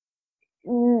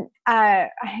 I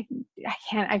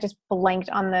just blanked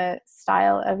on the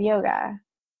style of yoga.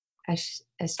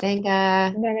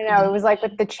 Ashtanga. No. It was like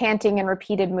with the chanting and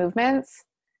repeated movements.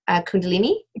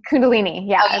 Kundalini? Kundalini.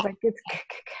 Yeah. I was like,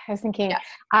 I was thinking,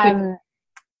 and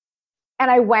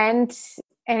I went,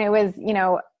 and it was,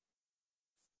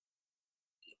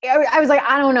 I was like,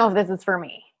 I don't know if this is for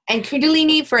me. And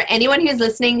Kundalini, for anyone who's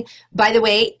listening, by the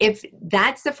way, if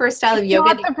that's the first style of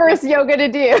yoga. Not the first yoga to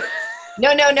do.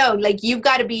 No. Like you've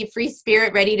got to be free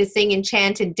spirit, ready to sing and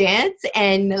chant and dance.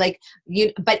 And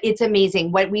but it's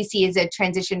amazing. What we see is a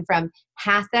transition from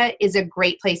Hatha is a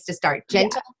great place to start.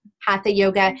 Gentle Hatha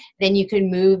yoga. Then you can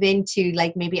move into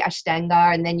like maybe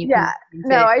Ashtanga, and then you can.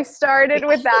 No, I started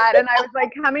with that. And I was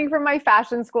like coming from my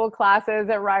fashion school classes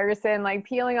at Ryerson, like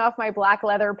peeling off my black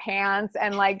leather pants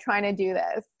and like trying to do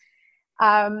this.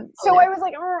 So I was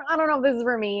like, I don't know if this is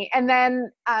for me. And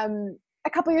then, a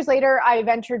couple years later, I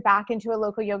ventured back into a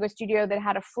local yoga studio that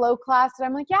had a flow class, and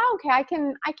I'm like, okay, I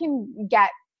can get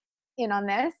in on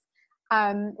this.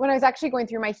 When I was actually going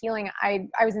through my healing, I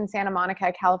was in Santa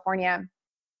Monica, California,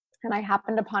 and I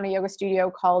happened upon a yoga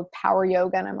studio called Power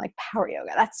Yoga, and I'm like, Power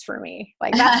Yoga, that's for me.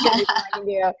 Like that's what I can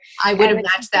do. I would have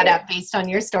matched that up based on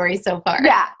your story so far.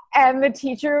 Yeah. And the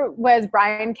teacher was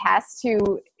Brian Kest,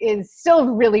 who is still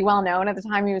really well known. At the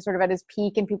time, he was sort of at his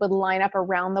peak, and people would line up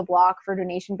around the block for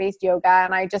donation-based yoga.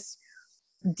 And I just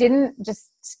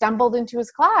stumbled into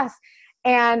his class.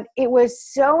 And it was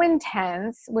so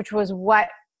intense, which was what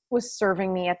was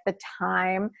serving me at the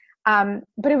time.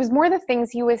 But it was more the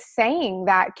things he was saying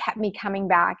that kept me coming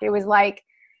back. It was like,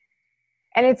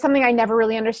 and it's something I never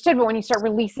really understood, but when you start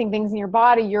releasing things in your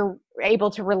body, you're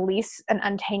able to release and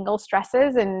untangle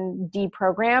stresses and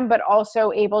deprogram, but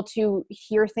also able to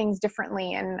hear things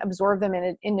differently and absorb them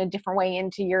in a different way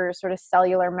into your sort of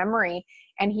cellular memory.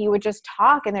 And he would just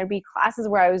talk, and there'd be classes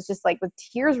where I was just like with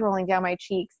tears rolling down my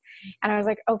cheeks. And I was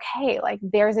like, okay, like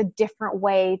there's a different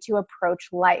way to approach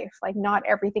life. Like not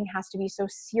everything has to be so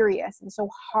serious and so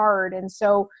hard and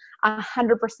so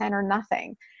 100% or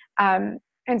nothing.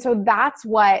 And so that's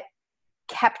what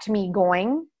kept me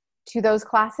going to those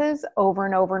classes over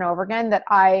and over and over again, that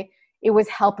it was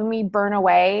helping me burn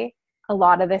away a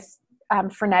lot of this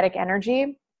frenetic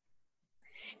energy.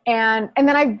 And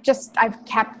then I've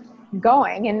kept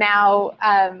going. And now,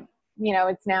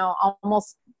 it's now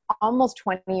almost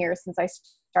 20 years since I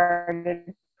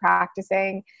started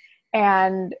practicing.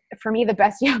 And for me, the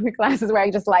best yoga class is where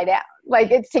I just lie down. Like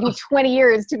it's taken 20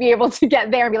 years to be able to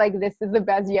get there and be like, this is the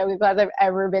best yoga class I've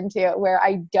ever been to, where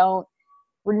I don't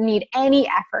need any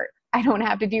effort. I don't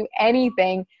have to do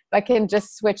anything, but can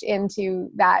just switch into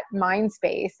that mind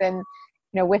space. And,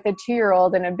 with a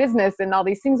 2-year-old and a business and all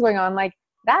these things going on, like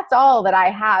that's all that I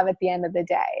have at the end of the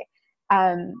day.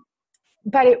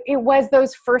 But it was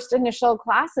those first initial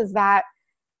classes that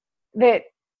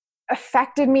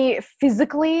affected me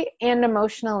physically and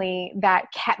emotionally, that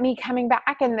kept me coming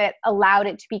back, and that allowed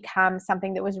it to become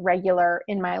something that was regular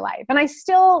in my life. And I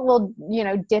still will,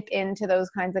 dip into those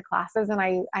kinds of classes, and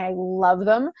I love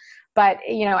them. But,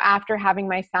 after having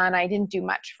my son, I didn't do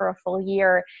much for a full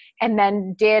year, and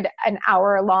then did an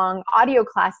hour-long audio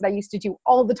class that I used to do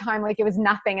all the time like it was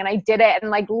nothing. And I did it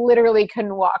and like literally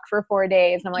couldn't walk for 4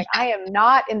 days. And I'm like, I am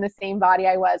not in the same body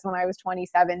I was when I was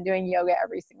 27 doing yoga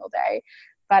every single day.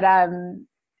 But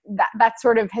that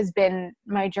sort of has been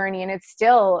my journey. And it's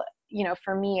still,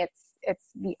 for me, it's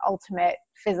the ultimate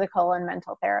physical and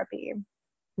mental therapy.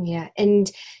 Yeah. And,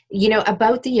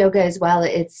 about the yoga as well,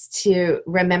 it's to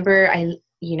remember, I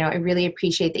really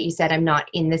appreciate that you said I'm not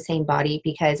in the same body,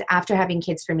 because after having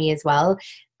kids for me as well,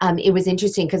 it was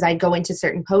interesting because I'd go into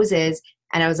certain poses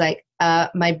and I was like,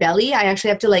 my belly, I actually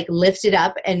have to like lift it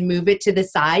up and move it to the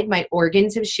side. My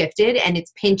organs have shifted and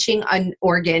it's pinching an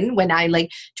organ when I like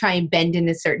try and bend in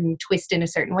twist in a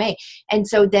certain way. And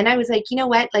so then I was like, you know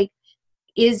what, like,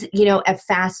 is, a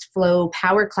fast flow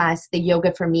power class, the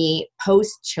yoga for me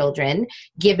post children,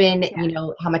 given,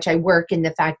 how much I work and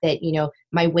the fact that,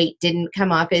 my weight didn't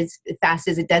come off as fast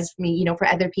as it does for me, for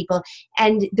other people.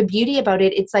 And the beauty about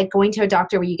it, it's like going to a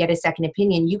doctor where you get a second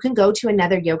opinion. You can go to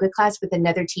another yoga class with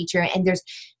another teacher, and there's,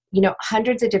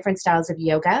 hundreds of different styles of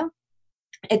yoga.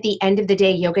 At the end of the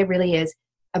day, yoga really is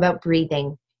about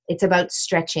breathing. It's about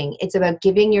stretching. It's about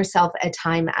giving yourself a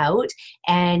time out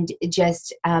and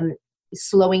just,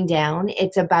 slowing down.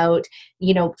 It's about,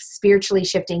 spiritually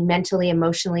shifting, mentally,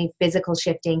 emotionally, physical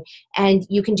shifting. And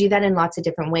you can do that in lots of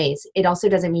different ways. It also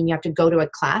doesn't mean you have to go to a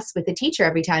class with a teacher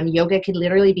every time. Yoga could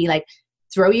literally be like,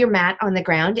 throw your mat on the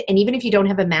ground. And even if you don't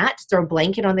have a mat, throw a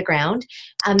blanket on the ground.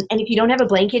 And if you don't have a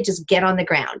blanket, just get on the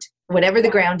ground, whatever the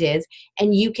ground is.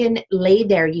 And you can lay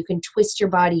there. You can twist your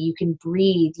body. You can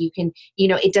breathe. You can,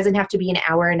 it doesn't have to be an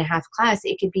hour and a half class.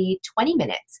 It could be 20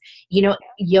 minutes.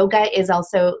 Yoga is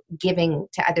also giving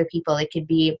to other people. It could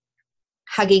be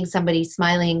hugging somebody,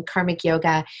 smiling, karmic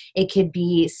yoga. It could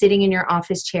be sitting in your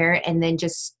office chair and then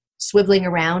just swiveling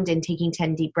around and taking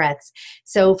 10 deep breaths.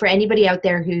 So for anybody out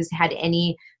there who's had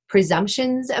any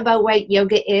presumptions about what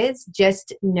yoga is,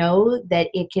 just know that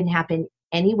it can happen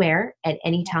anywhere at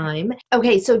any time.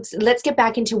 Okay, so let's get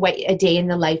back into what a day in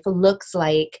the life looks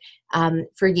like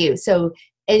for you. So,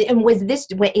 and was this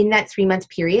in that 3-month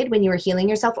period when you were healing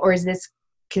yourself, or is this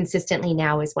consistently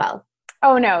now as well?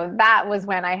 Oh no, that was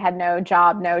when I had no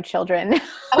job, no children.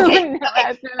 Okay.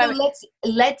 So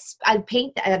let's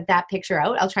paint that picture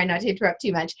out. I'll try not to interrupt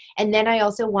too much. And then I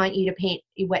also want you to paint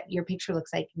what your picture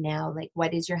looks like now. Like,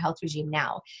 what is your health regime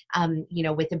now?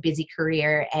 With a busy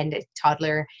career and a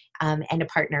toddler and a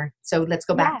partner. So let's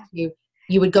go back to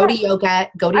you would go to yoga,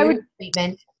 go to your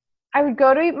treatment. I would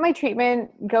go to my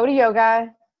treatment, go to yoga,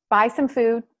 buy some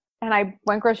food, and I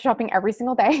went grocery shopping every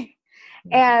single day.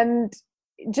 And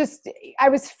just, I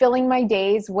was filling my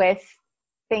days with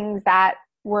things that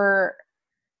were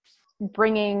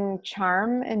bringing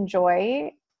charm and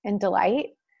joy and delight.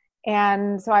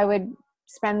 And so I would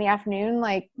spend the afternoon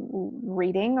like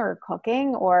reading or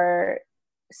cooking or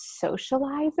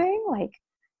socializing, like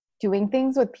doing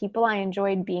things with people I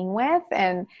enjoyed being with.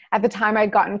 And at the time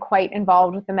I'd gotten quite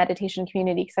involved with the meditation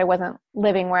community because I wasn't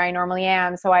living where I normally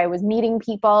am. So I was meeting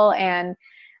people, and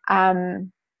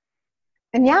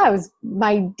yeah,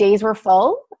 my days were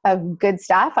full, of good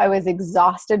stuff. I was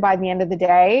exhausted by the end of the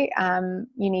day.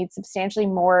 You need substantially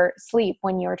more sleep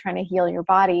when you're trying to heal your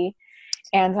body.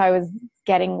 And so I was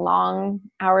getting long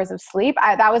hours of sleep.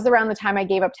 That was around the time I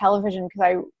gave up television,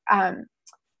 because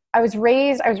I was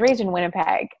raised in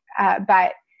Winnipeg,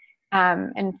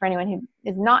 and for anyone who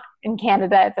is not in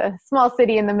Canada, it's a small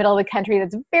city in the middle of the country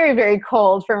that's very, very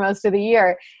cold for most of the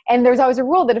year. And there's always a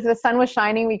rule that if the sun was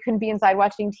shining, we couldn't be inside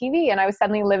watching TV. And I was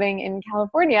suddenly living in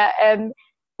California, and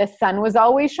the sun was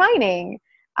always shining.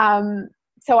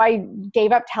 So I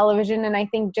gave up television, and I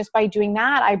think just by doing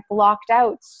that, I blocked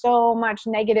out so much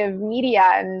negative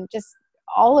media and just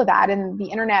all of that. And the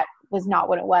internet was not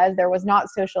what it was. There was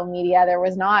not social media. There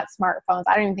was not smartphones.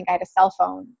 I don't even think I had a cell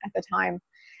phone at the time.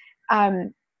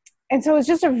 And so it was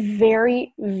just a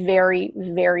very, very,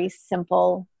 very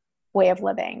simple way of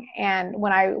living. And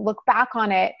when I look back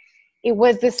on it, it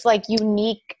was this like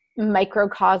unique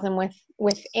microcosm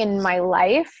within my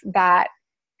life that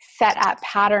set up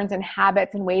patterns and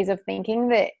habits and ways of thinking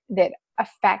that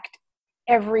affect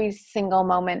every single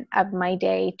moment of my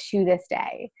day to this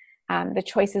day. The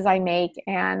choices I make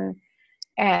and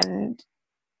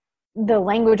the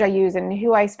language I use and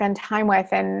who I spend time with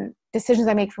and decisions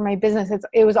I make for my business,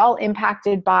 it was all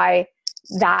impacted by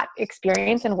that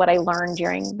experience and what I learned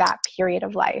during that period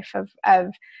of life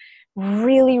of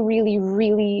really, really,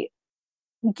 really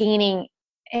gaining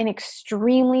an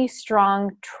extremely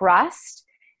strong trust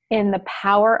in the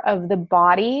power of the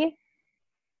body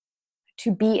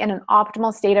to be in an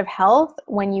optimal state of health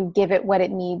when you give it what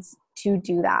it needs to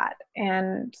do that.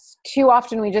 And too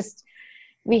often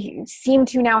we seem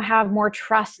to now have more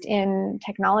trust in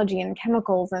technology and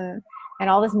chemicals and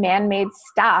all this man-made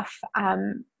stuff,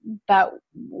 but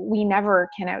we never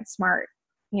can outsmart,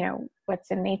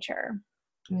 what's in nature.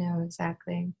 No,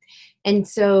 exactly. And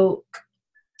so,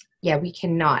 yeah, we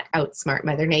cannot outsmart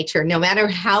Mother Nature. No matter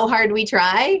how hard we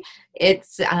try,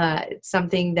 it's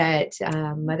something that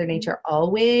Mother Nature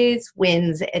always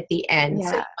wins at the end.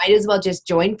 Yeah. So you might as well just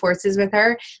join forces with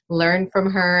her, learn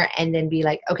from her, and then be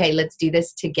like, okay, let's do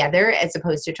this together, as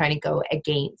opposed to trying to go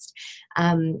against.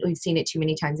 We've seen it too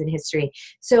many times in history.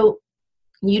 So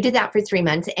you did that for 3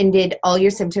 months, and did all your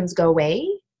symptoms go away?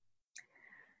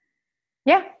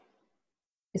 Yeah.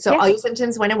 So all your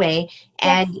symptoms went away,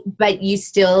 but you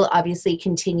still obviously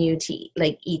continue to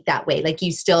eat that way. Like,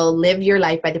 you still live your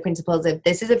life by the principles of,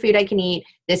 this is a food I can eat,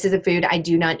 this is a food I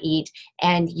do not eat,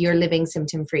 and you're living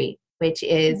symptom free, which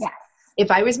is, if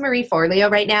I was Marie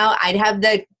Forleo right now, I'd have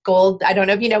the gold. I don't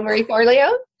know if you know Marie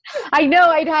Forleo. I know,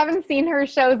 I haven't seen her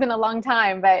shows in a long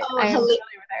time, but I am familiar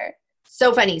with her.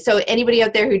 So funny. So anybody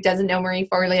out there who doesn't know Marie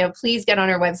Forleo, please get on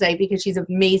her website, because she's an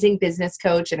amazing business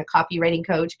coach and a copywriting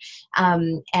coach,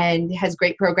 and has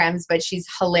great programs, but she's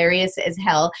hilarious as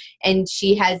hell. And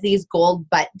she has these gold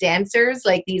butt dancers,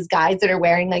 like these guys that are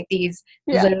wearing like these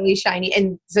literally shiny.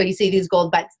 And so you see these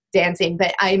gold butts dancing,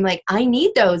 but I'm like, I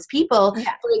need those people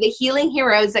for the healing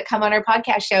heroes that come on our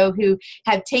podcast show who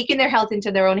have taken their health into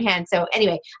their own hands. So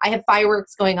anyway, I have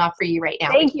fireworks going off for you right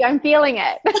now. Thank you. I'm feeling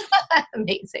it.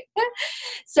 Amazing.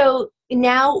 So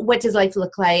now what does life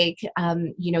look like?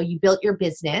 You built your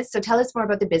business. So tell us more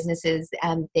about the businesses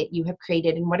that you have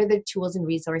created, and what are the tools and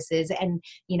resources? And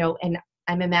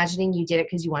I'm imagining you did it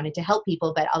because you wanted to help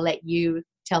people, but I'll let you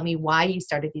tell me why you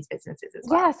started these businesses as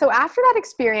well. Yeah. So after that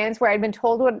experience where I'd been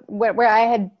told where I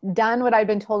had done what I'd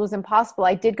been told was impossible,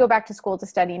 I did go back to school to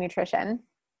study nutrition.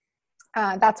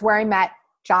 That's where I met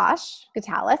Josh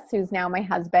Gitalis, who's now my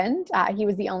husband. He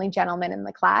was the only gentleman in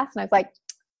the class. And I was like,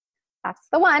 that's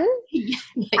the one.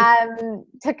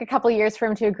 Took a couple of years for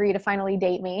him to agree to finally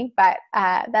date me, but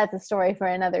that's a story for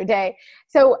another day.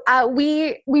 So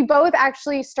we both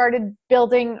actually started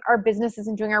building our businesses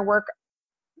and doing our work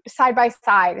side by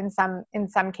side in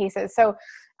some cases. So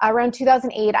around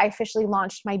 2008, I officially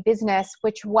launched my business,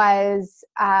 which was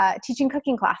teaching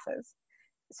cooking classes.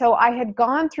 So I had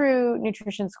gone through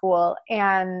nutrition school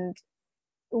and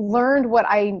learned what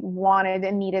I wanted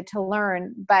and needed to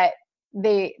learn, but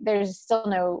there's still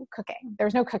no cooking.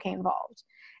 There's no cooking involved.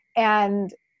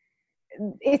 And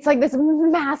it's like this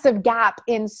massive gap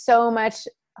in so much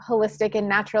holistic and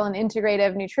natural and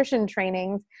integrative nutrition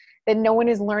trainings that no one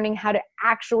is learning how to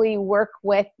actually work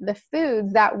with the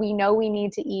foods that we know we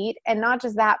need to eat. And not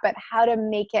just that, but how to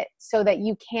make it so that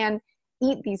you can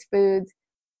eat these foods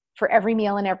for every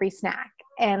meal and every snack.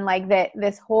 And like that,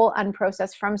 this whole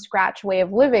unprocessed from scratch way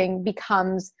of living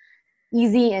becomes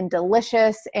easy and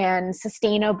delicious and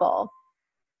sustainable.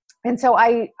 And so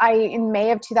I in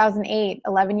May of 2008,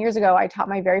 11 years ago, I taught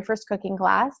my very first cooking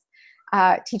class,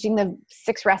 teaching the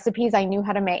 6 recipes I knew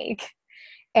how to make.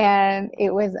 And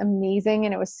it was amazing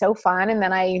and it was so fun. And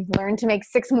then I learned to make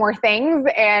 6 more things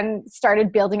and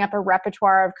started building up a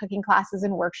repertoire of cooking classes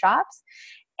and workshops.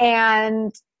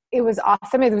 And it was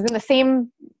awesome. It was in the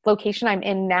same location I'm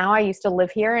in now. I used to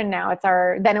live here, and now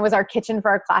then it was our kitchen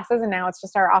for our classes, and now it's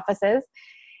just our offices.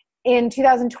 In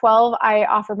 2012, I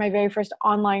offered my very first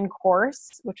online course,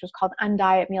 which was called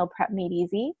Undiet Meal Prep Made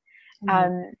Easy.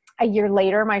 A year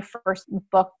later, my first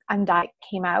book, Undiet,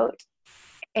 came out.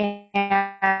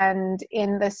 And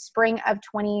in the spring of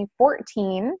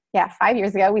 2014, 5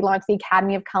 years ago, we launched the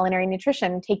Academy of Culinary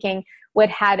Nutrition, taking what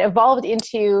had evolved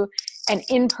into an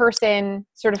in-person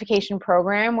certification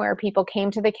program where people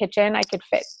came to the kitchen. I could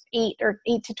fit 8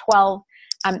 to 12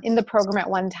 in the program at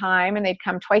one time, and they'd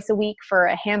come twice a week for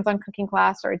a hands-on cooking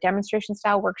class or a demonstration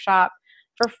style workshop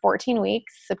for 14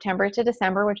 weeks, September to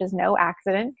December, which is no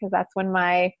accident because that's when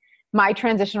my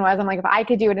transition was. I'm like, if I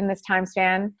could do it in this time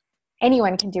span,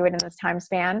 anyone can do it in this time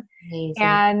span. Amazing.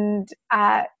 And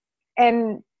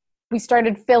I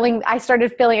started filling, I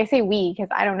say we, because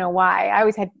I don't know why. I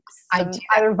always had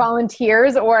either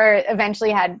volunteers or eventually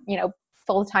had,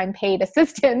 full-time paid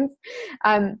assistants.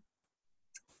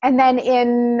 And then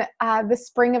in the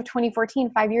spring of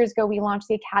 2014, 5 years ago, we launched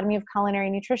the Academy of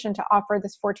Culinary Nutrition to offer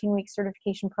this 14-week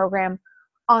certification program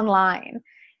online.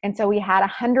 And so we had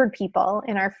 100 people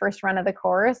in our first run of the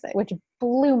course, which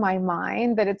blew my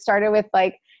mind that it started with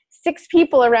like 6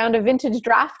 people around a vintage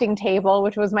drafting table,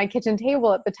 which was my kitchen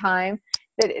table at the time,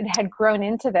 that it had grown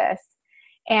into this.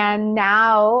 And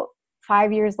now,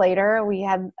 5 years later, we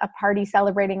had a party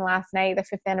celebrating last night, the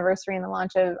 5th anniversary and the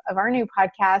launch of our new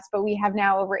podcast, but we have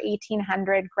now over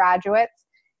 1,800 graduates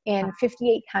in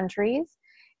 58 countries.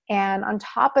 And on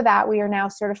top of that, we are now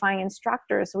certifying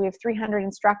instructors. So we have 300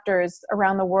 instructors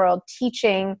around the world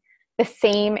teaching the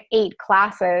same 8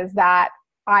 classes that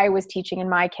I was teaching in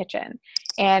my kitchen.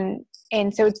 And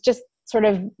so it's just sort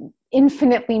of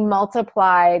infinitely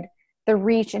multiplied the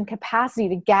reach and capacity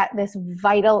to get this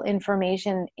vital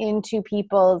information into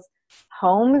people's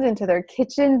homes, into their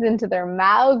kitchens, into their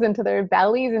mouths, into their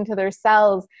bellies, into their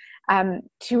cells,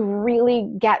 to really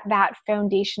get that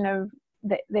foundation of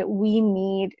that we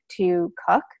need to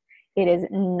cook. It is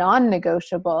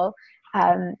non-negotiable,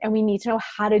 and we need to know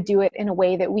how to do it in a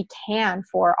way that we can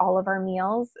for all of our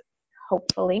meals,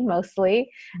 hopefully,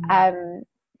 mostly,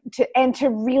 to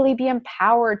really be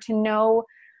empowered to know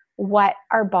what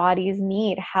our bodies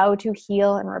need, how to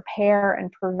heal and repair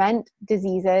and prevent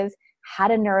diseases, how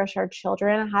to nourish our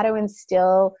children, how to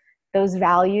instill those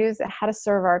values, how to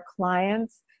serve our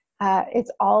clients.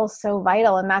 It's all so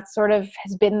vital. And that sort of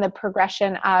has been the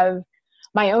progression of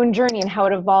my own journey and how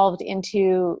it evolved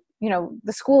into,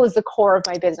 the school is the core of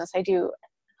my business. I do a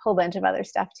whole bunch of other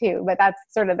stuff too, but that's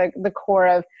sort of the core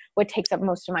of what takes up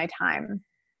most of my time.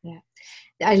 Yeah.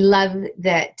 I love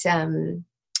that.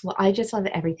 Well, I just love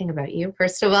everything about you.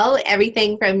 First of all,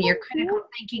 everything from your critical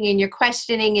thinking and your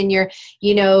questioning and your,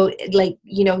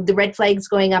 the red flags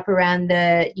going up around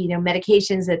the,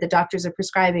 medications that the doctors are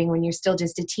prescribing when you're still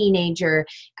just a teenager,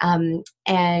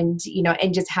 and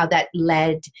just how that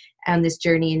led on this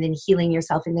journey, and then healing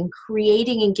yourself, and then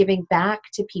creating and giving back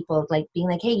to people, like being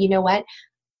like, hey, you know what?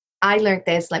 I learned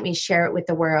this, let me share it with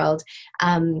the world,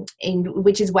 and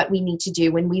which is what we need to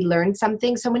do when we learn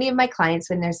something. So many of my clients,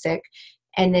 when they're sick,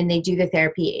 and then they do the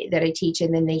therapy that I teach,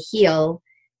 and then they heal,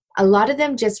 a lot of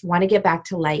them just want to get back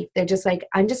to life. They're just like,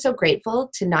 I'm just so grateful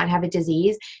to not have a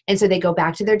disease. And so they go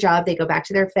back to their job, they go back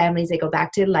to their families, they go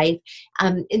back to life,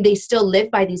 and they still live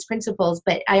by these principles.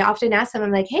 But I often ask them,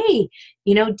 I'm like, hey,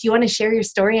 do you want to share your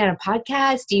story on a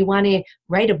podcast? Do you want to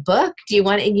write a book? Do you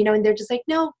want to, and they're just like,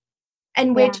 no.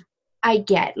 And which I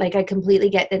get, I completely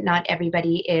get that not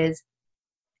everybody is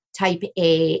type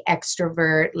A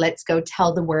extrovert, let's go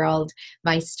tell the world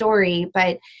my story.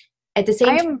 But at the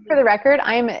same time, for the record,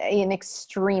 I'm an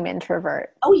extreme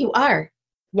introvert. Oh, you are?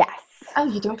 Yes. Oh,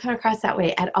 you don't come across that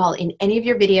way at all in any of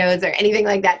your videos or anything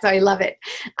like that. So I love it.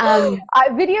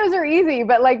 Videos are easy,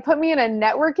 but put me in a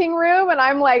networking room and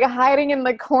I'm hiding in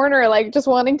the corner, just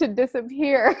wanting to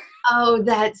disappear. Oh,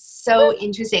 that's so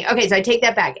interesting. Okay. So I take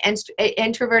that back.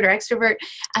 Introvert or extrovert,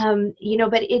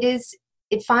 but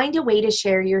find a way to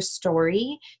share your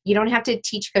story. You don't have to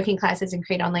teach cooking classes and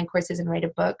create online courses and write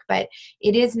a book, but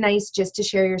it is nice just to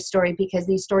share your story, because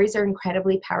these stories are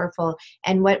incredibly powerful.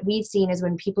 And what we've seen is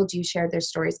when people do share their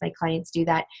stories, my clients do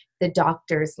that, the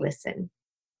doctors listen.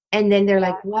 And then they're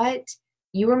like, what?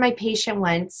 You were my patient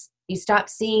once. You stopped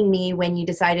seeing me when you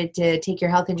decided to take your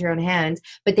health into your own hands.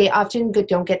 But they often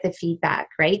don't get the feedback,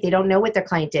 right? They don't know what their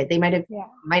client did. They might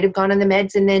have gone on the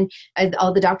meds, and then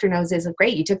all the doctor knows is,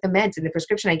 great, you took the meds and the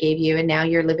prescription I gave you, and now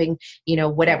you're living,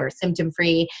 whatever, symptom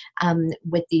free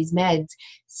with these meds.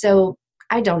 So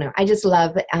I don't know. I just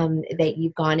love that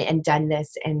you've gone and done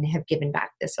this and have given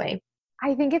back this way.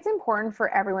 I think it's important for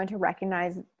everyone to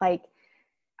recognize like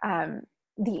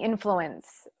the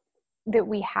influence that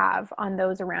we have on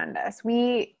those around us.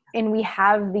 We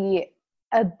have the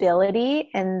ability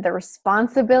and the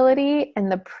responsibility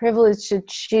and the privilege to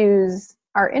choose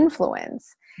our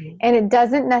influence. Mm-hmm. And it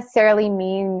doesn't necessarily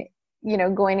mean,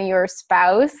 going to your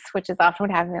spouse, which is often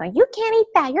what happens, like, you can't eat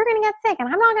that, you're going to get sick, and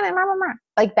I'm not going to,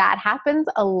 like that happens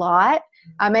a lot.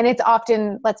 And it's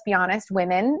often, let's be honest,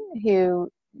 women who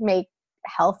make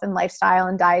health and lifestyle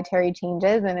and dietary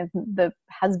changes, and it's the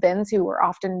husbands who are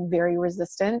often very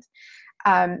resistant.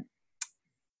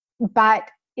 But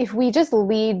if we just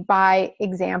lead by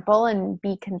example and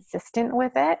be consistent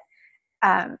with it,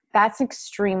 that's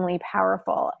extremely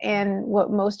powerful. And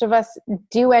what most of us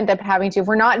do end up having to, if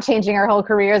we're not changing our whole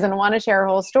careers and want to share our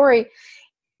whole story,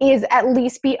 is at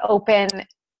least be open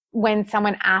when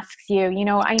someone asks you,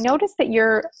 I noticed that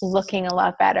you're looking a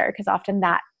lot better, because often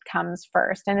that comes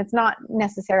first. And it's not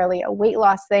necessarily a weight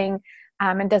loss thing.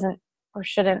 It doesn't or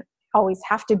shouldn't always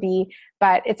have to be,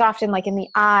 but it's often like in the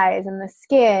eyes and the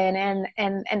skin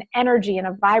and energy and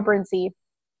a vibrancy.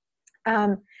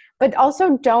 But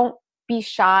also don't be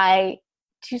shy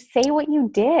to say what you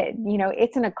did.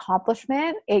 It's an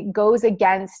accomplishment. It goes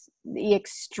against the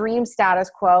extreme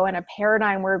status quo and a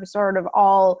paradigm we're sort of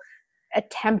all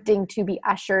attempting to be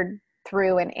ushered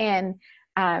through and in.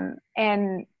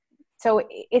 And so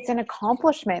it's an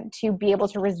accomplishment to be able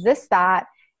to resist that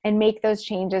and make those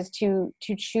changes to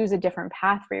choose a different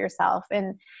path for yourself.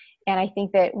 And I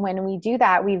think that when we do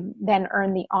that, we've then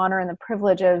earned the honor and the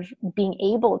privilege of being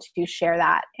able to share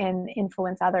that and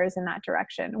influence others in that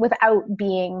direction without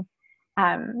being,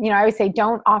 I always say,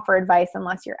 don't offer advice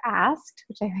unless you're asked,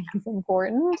 which I think is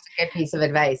important. That's a good piece of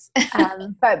advice.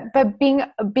 But being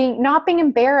not being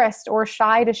embarrassed or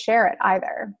shy to share it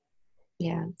either.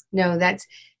 Yeah, no,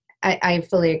 I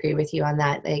fully agree with you on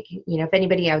that. Like, if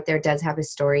anybody out there does have a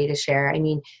story to share,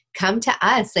 come to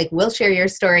us. Like, we'll share your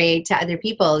story to other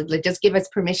people. Like, just give us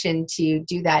permission to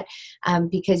do that,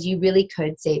 because you really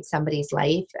could save somebody's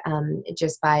life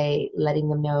just by letting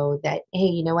them know that, hey,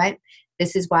 you know what?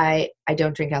 This is why I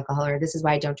don't drink alcohol, or this is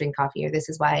why I don't drink coffee, or this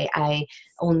is why I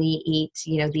only eat,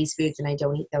 these foods and I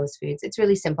don't eat those foods. It's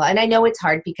really simple. And I know it's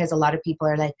hard because a lot of people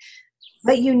are like,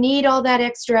 but you need all that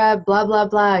extra blah, blah,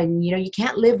 blah. And, you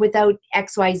can't live without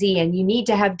X, Y, Z. And you need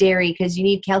to have dairy because you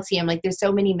need calcium. Like, there's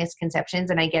so many misconceptions.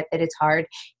 And I get that it's hard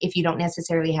if you don't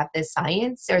necessarily have the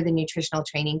science or the nutritional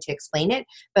training to explain it.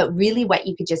 But really what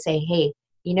you could just say, hey,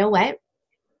 you know what?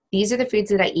 These are the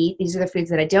foods that I eat. These are the foods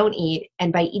that I don't eat.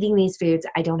 And by eating these foods,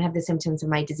 I don't have the symptoms of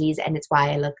my disease. And it's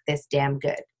why I look this damn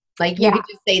good. Like, you could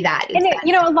just say that.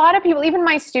 And a lot of people, even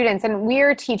my students, and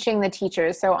we're teaching the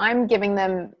teachers. So I'm giving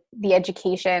them the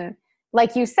education,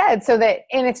 like you said, so that,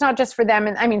 and it's not just for them.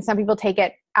 And some people take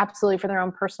it absolutely for their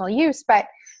own personal use, but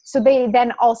so they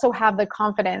then also have the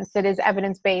confidence that is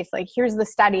evidence-based. Like, here's the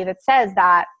study that says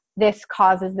that this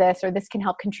causes this, or this can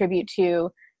help contribute to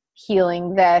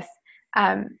healing this.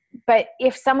 But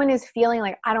if someone is feeling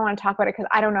like, I don't want to talk about it because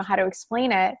I don't know how to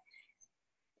explain it,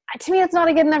 to me, that's not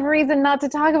a good enough reason not to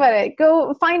talk about it.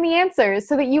 Go find the answers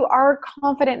so that you are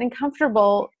confident and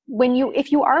comfortable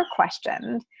if you are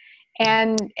questioned,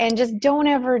 and just don't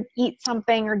ever eat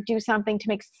something or do something to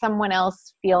make someone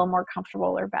else feel more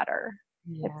comfortable or better.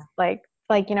 Yeah. It's like,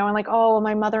 and like, oh,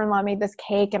 my mother-in-law made this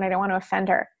cake and I don't want to offend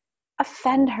her.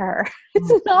 Offend her.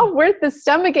 It's not worth the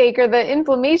stomachache or the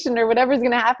inflammation or whatever's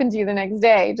going to happen to you the next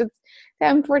day. Just,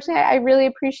 unfortunately, I really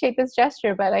appreciate this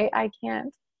gesture, but I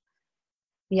can't.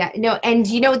 Yeah, no, and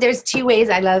there's two ways.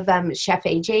 I love Chef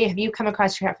AJ. Have you come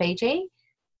across Chef AJ?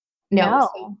 No.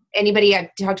 So anybody,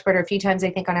 I've talked about her a few times,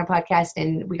 I think, on our podcast,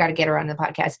 and we got to get her on the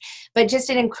podcast. But just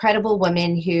an incredible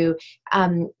woman who,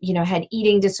 had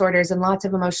eating disorders and lots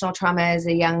of emotional trauma as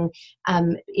a young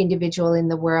individual in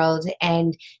the world.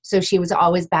 And so she was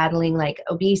always battling like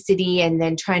obesity and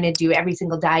then trying to do every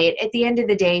single diet. At the end of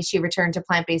the day, she returned to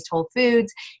plant-based whole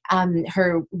foods.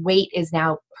 Her weight is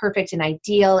now perfect and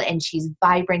ideal, and she's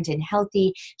vibrant and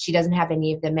healthy. She doesn't have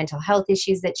any of the mental health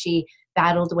issues that she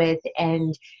battled with.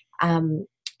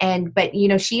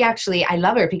 But she actually, I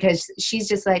love her because she's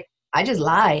just like, I just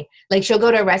lie. Like she'll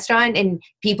go to a restaurant and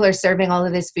people are serving all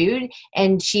of this food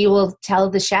and she will tell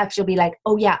the chef, she'll be like,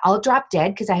 oh yeah, I'll drop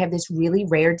dead because I have this really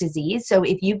rare disease. So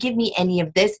if you give me any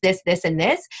of this, this, this, and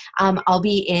this, I'll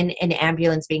be in an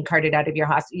ambulance being carted out of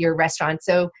your restaurant.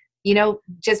 So,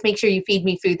 just make sure you feed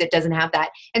me food that doesn't have that.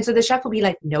 And so the chef will be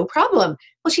like, no problem.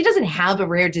 Well, she doesn't have a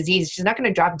rare disease. She's not going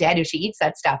to drop dead if she eats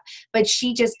that stuff. But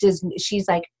she just does. She's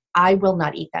like, I will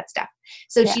not eat that stuff.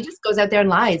 So she just goes out there and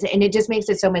lies, and it just makes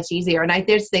it so much easier. And I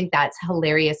just think that's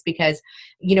hilarious because,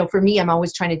 for me, I'm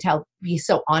always trying to be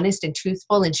so honest and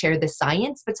truthful and share the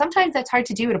science, but sometimes that's hard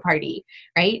to do at a party.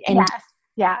 Right. And yes.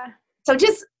 Yeah. So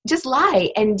just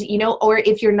lie. And, or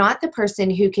if you're not the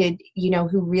person who could,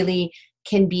 who really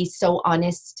can be so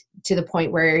honest to the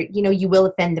point where, you will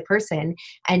offend the person.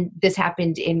 And this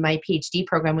happened in my PhD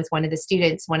program with one of the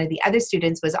students. One of the other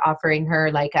students was offering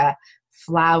her like a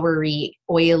floury,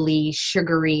 oily,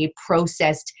 sugary,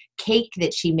 processed cake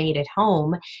that she made at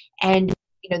home. And,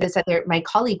 my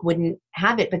colleague wouldn't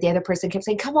have it, but the other person kept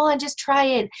saying, come on, just try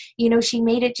it. She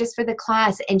made it just for the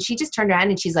class. And she just turned around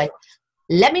and she's like,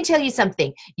 let me tell you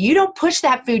something. You don't push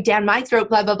that food down my throat,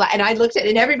 blah, blah, blah. And I looked at it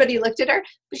and everybody looked at her,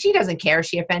 but she doesn't care.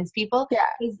 She offends people.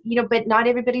 Yeah. But not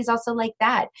everybody's also like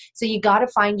that. So you got to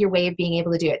find your way of being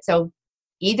able to do it. So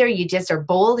either you just are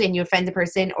bold and you offend the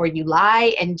person, or you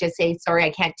lie and just say, sorry, I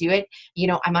can't do it.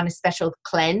 I'm on a special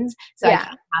cleanse, so I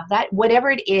can't have that.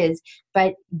 Whatever it is,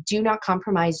 but do not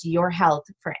compromise your health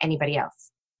for anybody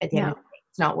else. At the end of the day,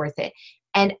 it's not worth it.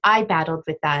 And I battled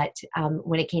with that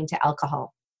when it came to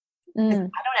alcohol. I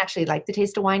don't actually like the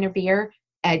taste of wine or beer.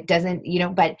 It doesn't,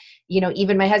 but,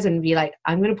 even my husband would be like,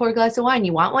 I'm going to pour a glass of wine.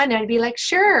 You want one? And I'd be like,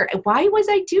 sure. Why was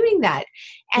I doing that?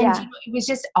 And it was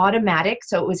just automatic.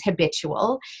 So it was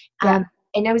habitual.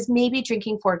 And I was maybe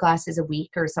drinking 4 glasses a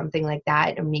week or something like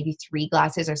that, or maybe 3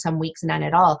 glasses, or some weeks none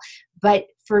at all. But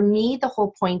for me, the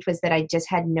whole point was that I just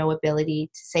had no ability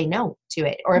to say no to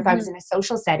it. Or if I was in a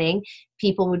social setting,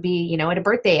 people would be, at a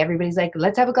birthday, everybody's like,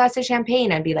 let's have a glass of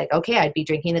champagne. I'd be like, okay, I'd be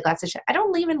drinking the glass of champagne. I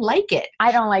don't even like it.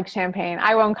 I don't like champagne.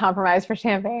 I won't compromise for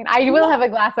champagne. I will have a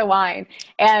glass of wine.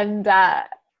 And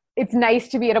it's nice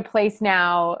to be at a place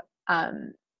now.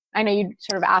 I know you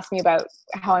sort of asked me about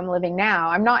how I'm living now.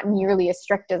 I'm not nearly as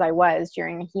strict as I was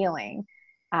during healing,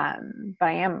 but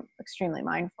I am extremely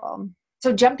mindful.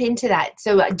 So jump into that.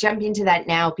 Jump into that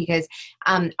now, because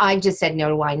I just said no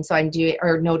to wine. So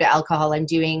no to alcohol. I'm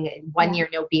doing 1 year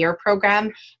no beer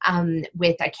program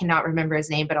with, I cannot remember his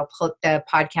name, but I'll put the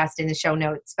podcast in the show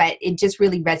notes. But it just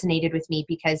really resonated with me,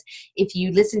 because if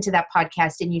you listen to that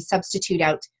podcast and you substitute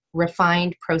out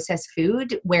refined processed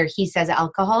food where he says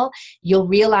alcohol, you'll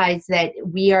realize that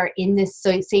we are in this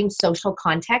same social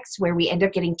context where we end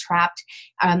up getting trapped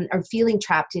or feeling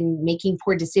trapped in making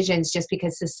poor decisions just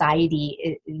because society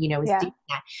is doing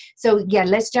that. So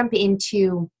let's jump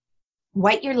into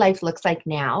what your life looks like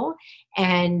now,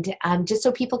 and just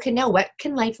so people can know, what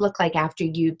can life look like after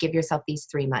you give yourself these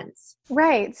 3 months?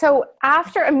 Right. So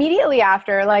immediately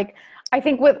after, like, I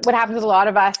think what happens with a lot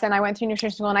of us, and I went through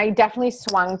nutrition school, and I definitely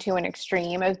swung to an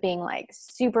extreme of being like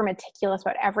super meticulous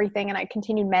about everything. And I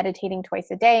continued meditating twice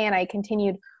a day, and I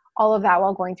continued all of that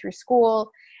while going through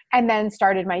school, and then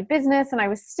started my business. And I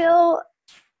was still,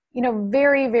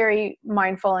 very, very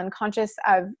mindful and conscious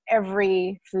of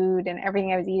every food and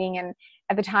everything I was eating. And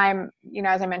at the time,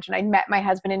 as I mentioned, I met my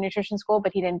husband in nutrition school,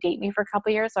 but he didn't date me for a couple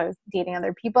of years. So I was dating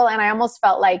other people. And I almost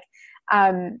felt like,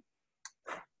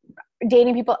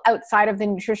 dating people outside of the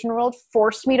nutrition world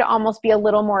forced me to almost be a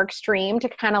little more extreme to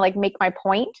kind of like make my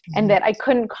point, and that I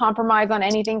couldn't compromise on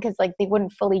anything because like they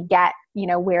wouldn't fully get,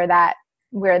 where that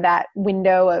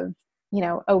window of,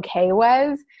 okay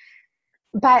was.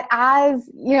 But as,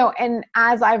 and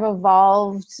as I've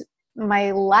evolved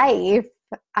my life,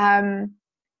 the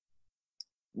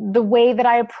way that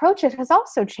I approach it has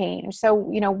also changed. So,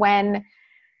 when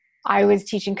I was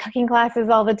teaching cooking classes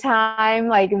all the time,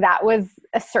 like that was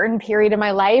a certain period of my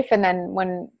life. And then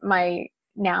when my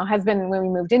now husband, when we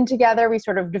moved in together, we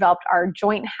sort of developed our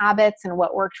joint habits and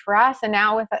what worked for us. And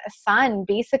now with a son,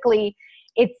 basically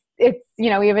it's, we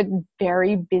have a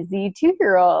very busy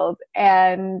 2-year-old,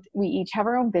 and we each have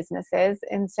our own businesses.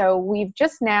 And so we've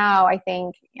just now, I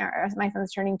think, as my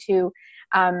son's turning 2,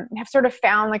 have sort of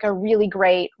found like a really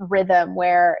great rhythm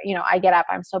where, I get up,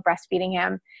 I'm still breastfeeding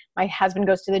him. My husband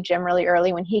goes to the gym really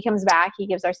early. When he comes back, he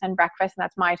gives our son breakfast, and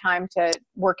that's my time to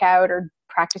work out or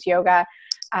practice yoga.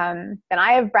 Then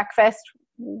I have breakfast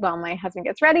while my husband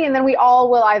gets ready. And then we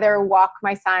all will either walk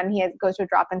my son. He goes to a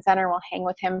drop-in center, and we'll hang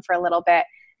with him for a little bit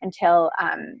until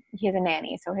he has a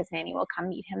nanny. So his nanny will come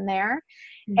meet him there.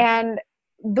 Mm-hmm. And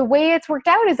the way it's worked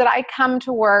out is that I come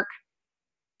to work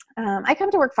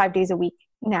 5 days a week.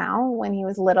 now. When he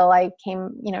was little, I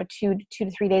came, 2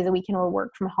 to 3 days a week and would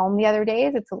work from home the other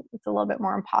days. It's a little bit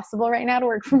more impossible right now to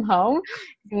work from home.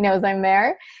 He knows I'm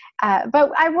there.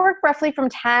 But I work roughly from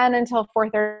 10 until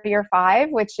 4:30 or 5,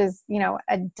 which is,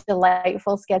 a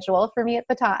delightful schedule for me at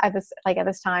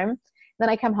this time. Then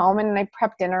I come home and I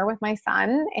prep dinner with my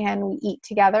son and we eat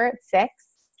together at 6,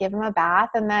 give him a bath.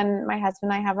 And then my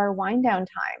husband and I have our wind down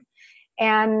time.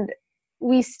 And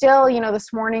we still,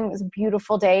 this morning was a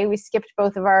beautiful day. We skipped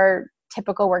both of our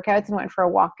typical workouts and went for a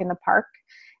walk in the park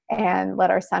and let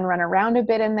our son run around a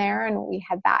bit in there. And we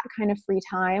had that kind of free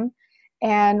time.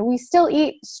 And we still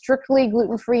eat strictly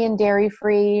gluten-free and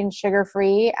dairy-free and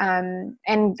sugar-free. And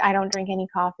I don't drink any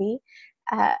coffee.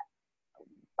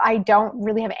 I don't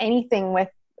really have anything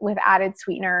with added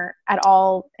sweetener at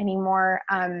all anymore.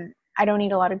 I don't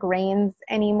eat a lot of grains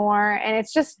anymore. And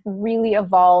it's just really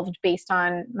evolved based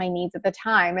on my needs at the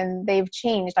time. And they've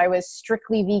changed. I was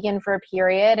strictly vegan for a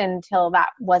period until that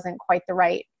wasn't quite the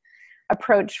right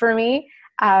approach for me.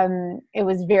 It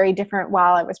was very different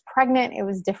while I was pregnant. It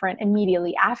was different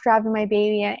immediately after having my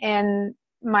baby. And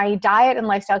my diet and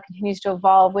lifestyle continues to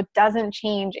evolve. What doesn't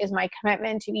change is my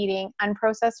commitment to eating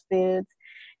unprocessed foods,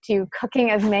 to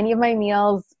cooking as many of my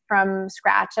meals from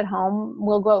scratch at home.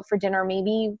 We'll go out for dinner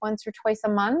maybe once or twice a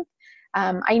month.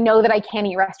 I know that I can't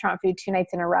eat restaurant food 2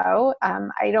 nights in a row.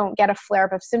 I don't get a flare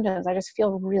up of symptoms. I just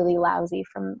feel really lousy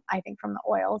from the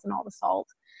oils and all the salt.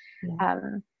 Yeah.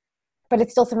 But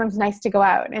it's still sometimes nice to go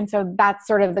out. And so that's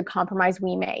sort of the compromise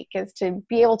we make, is to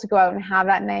be able to go out and have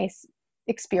that nice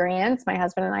experience, my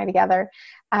husband and I together.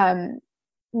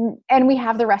 And we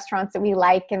have the restaurants that we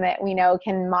like and that we know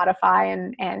can modify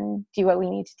and do what we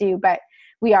need to do. But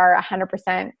we are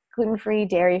 100% gluten-free,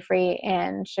 dairy-free,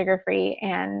 and sugar-free.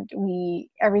 And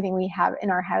everything we have in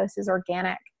our house is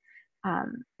organic.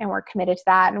 And we're committed to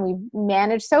that. And we've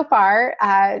managed so far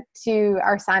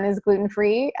our son is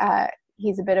gluten-free.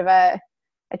 He's a bit of a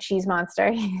cheese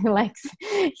monster. He likes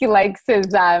his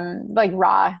the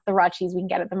raw cheese we can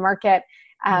get at the market.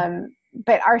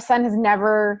 But our son has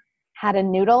never had a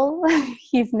noodle.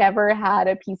 He's never had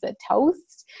a piece of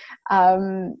toast.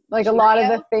 Cheerio? A lot of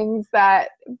the things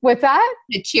what's that?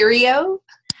 A Cheerio?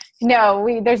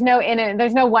 No, there's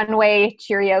no one-way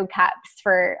Cheerio cups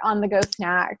for on-the-go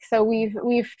snack. So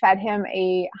we've fed him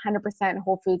a 100%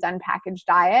 whole foods unpackaged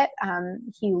diet.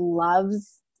 He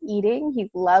loves eating. He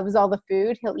loves all the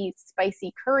food. He'll eat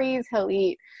spicy curries. He'll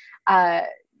eat, all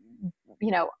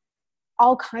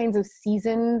kinds of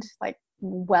seasoned,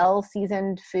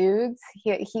 well-seasoned foods.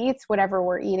 He eats whatever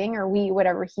we're eating, or we eat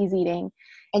whatever he's eating.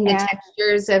 And the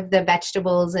textures of the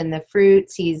vegetables and the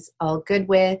fruits he's all good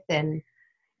with. And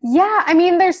yeah, I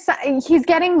mean, he's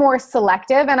getting more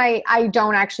selective, and I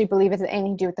don't actually believe it has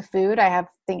anything to do with the food.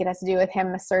 think it has to do with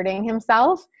him asserting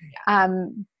himself. Yeah.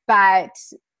 But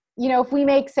if we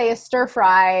make, say, a stir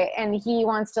fry and he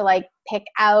wants to pick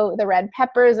out the red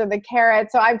peppers or the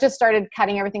carrots. So I've just started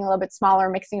cutting everything a little bit smaller,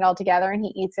 mixing it all together, and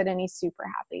he eats it and he's super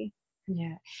happy.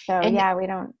 Yeah. So we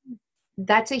don't.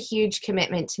 That's a huge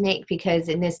commitment to make, because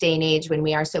in this day and age when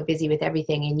we are so busy with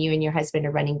everything, and you and your husband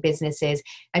are running businesses,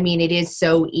 it is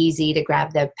so easy to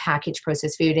grab the packaged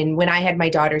processed food. And when I had my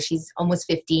daughter, she's almost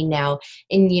 15 now,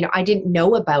 and I didn't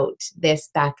know about this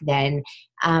back then.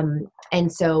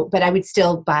 But I would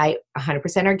still buy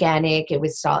 100% organic. It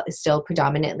was still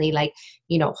predominantly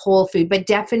whole food, but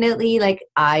definitely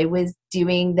I was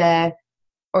doing the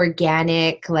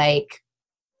organic, smoothie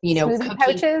cooking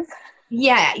pouches.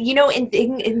 Yeah. And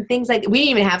things like, we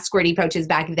didn't even have squirty pouches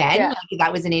back then. Yeah.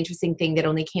 That was an interesting thing that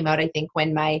only came out, I think,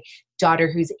 when my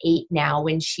daughter, who's 8 now,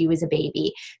 when she was a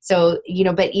baby. So,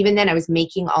 but even then I was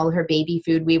making all her baby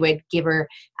food. We would give her,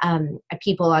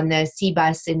 people on the C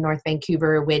bus in North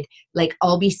Vancouver would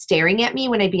all be staring at me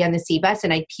when I'd be on the C bus,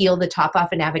 and I'd peel the top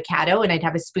off an avocado and I'd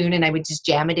have a spoon and I would just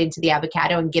jam it into the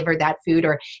avocado and give her that food.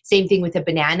 Or same thing with a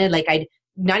banana. I'd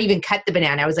not even cut the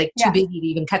banana. I was too busy to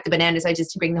even cut the banana. So I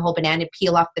just bring the whole banana,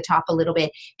 peel off the top a little bit,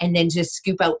 and then just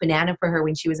scoop out banana for her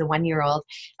when she was a 1-year-old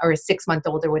or a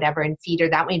 6-month-old or whatever, and feed her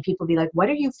that way. And people be like, what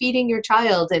are you feeding your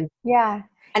child? And yeah,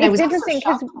 and it's interesting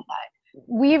because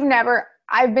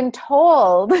I've been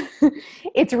told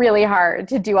it's really hard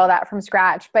to do all that from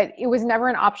scratch, but it was never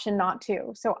an option not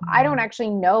to. So I don't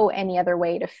actually know any other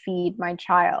way to feed my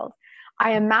child.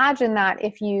 I imagine that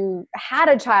if you had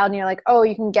a child and you're like, oh,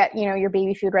 you can get, your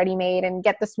baby food ready made and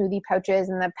get the smoothie pouches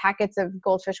and the packets of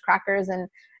Goldfish crackers and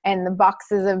the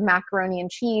boxes of macaroni and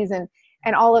cheese and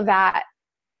all of that.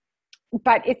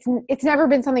 But it's never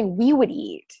been something we would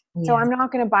eat. Yeah. So I'm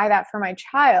not going to buy that for my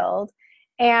child.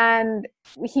 And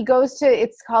he goes to,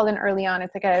 it's called an Early On.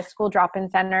 It's a school drop-in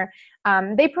center.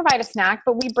 They provide a snack,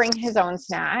 but we bring his own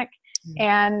snack.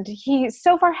 And he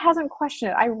so far hasn't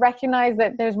questioned it. I recognize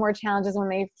that there's more challenges when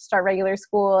they start regular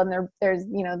school and there's,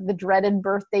 you know, the dreaded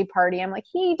birthday party. I'm like,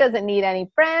 he doesn't need any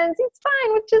friends. He's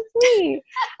fine with just me.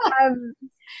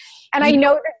 And I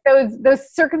know that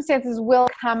those circumstances will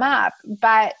come up,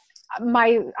 but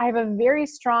I have a very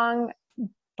strong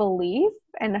belief,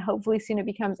 and hopefully soon it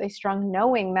becomes a strong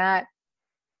knowing, that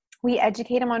we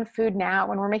educate him on food now.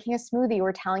 When we're making a smoothie,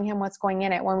 we're telling him what's going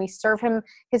in it. When we serve him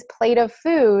his plate of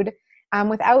food,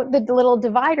 without the little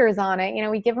dividers on it, you know,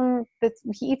 we give him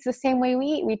he eats the same way we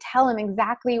eat. We tell him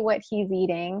exactly what he's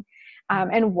eating,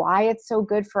 and why it's so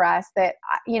good for us. That,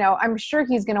 you know, I'm sure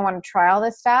he's going to want to try all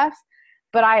this stuff,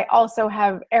 but I also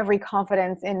have every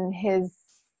confidence in his,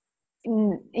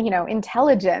 you know,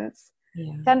 intelligence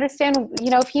to understand, you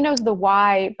know, if he knows the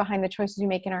why behind the choices we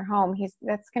make in our home,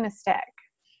 that's going to stick.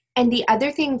 And the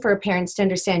other thing for parents to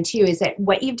understand too is that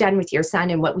what you've done with your son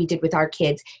and what we did with our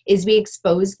kids is we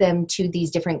exposed them to these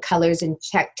different colors and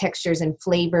textures and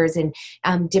flavors and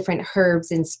different herbs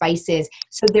and spices.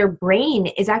 So their brain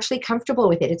is actually comfortable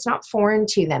with it. It's not foreign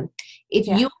to them. If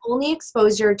you only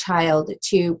expose your child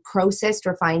to processed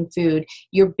refined food,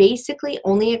 you're basically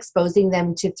only exposing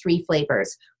them to 3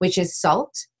 flavors, which is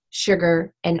salt,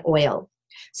 sugar, and oil.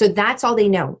 So that's all they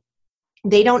know.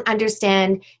 They don't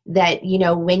understand that, you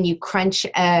know, when you crunch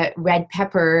a red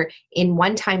pepper in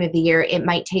one time of the year, it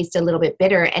might taste a little bit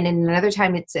bitter, and in another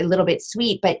time it's a little bit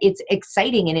sweet, but it's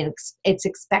exciting and it's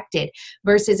expected,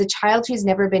 versus a child who's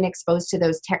never been exposed to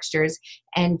those textures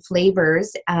and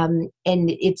flavors, and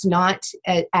it's not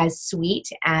as sweet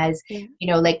as, you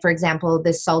know, like for example,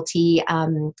 the salty,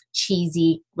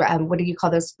 cheesy, what do you call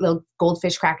those little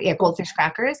goldfish crackers? Yeah, goldfish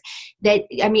crackers. That,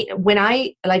 I mean,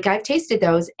 I've tasted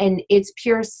those, and it's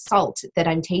pure salt that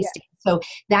I'm tasting. So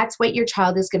that's what your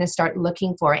child is going to start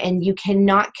looking for, and you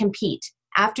cannot compete.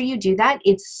 After you do that,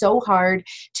 it's so hard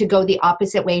to go the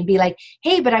opposite way and be like,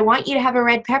 hey, but I want you to have a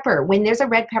red pepper. When there's a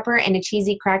red pepper and a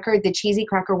cheesy cracker, the cheesy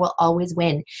cracker will always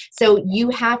win. So you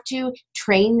have to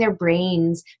train their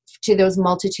brains to those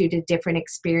multitude of different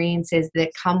experiences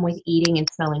that come with eating and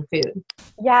smelling food.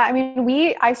 Yeah, I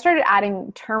mean, I started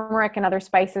adding turmeric and other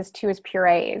spices to his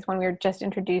purees when we were just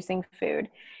introducing food.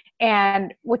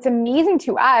 And what's amazing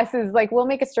to us is, like, we'll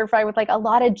make a stir fry with like a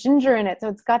lot of ginger in it, so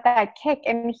it's got that kick,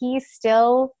 and he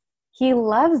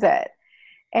loves it.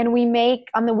 And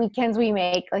on the weekends, we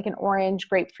make like an orange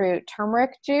grapefruit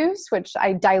turmeric juice, which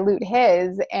I dilute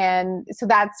his. And so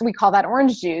we call that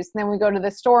orange juice. And then we go to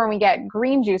the store and we get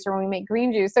green juice, or when we make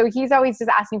green juice. So he's always just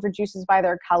asking for juices by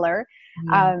their color.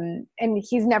 And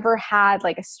he's never had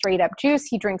like a straight up juice.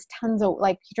 He drinks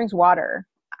he drinks water,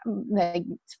 like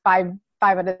 5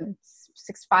 or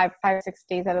 6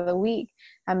 days out of the week.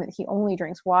 He only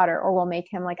drinks water, or we'll make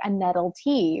him like a nettle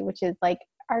tea, which is like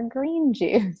our green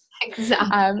juice. Exactly.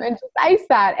 And just ice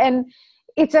that. And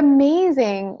it's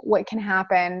amazing what can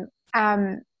happen,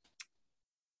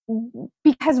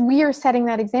 because we are setting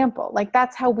that example. Like,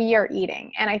 that's how we are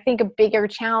eating. And I think a bigger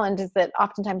challenge is that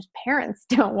oftentimes parents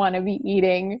don't want to be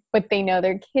eating what they know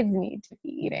their kids need to be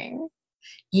eating.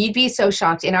 You'd be so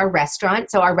shocked in our restaurant.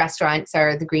 So our restaurants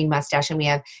are the Green Mustache, and we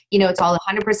have, you know, it's all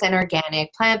 100%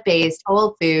 organic, plant-based,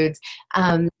 whole foods.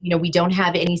 You know, we don't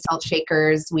have any salt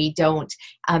shakers. We don't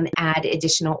add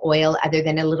additional oil other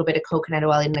than a little bit of coconut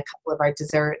oil in a couple of our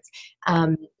desserts.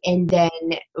 And then,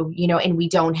 you know, and we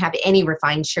don't have any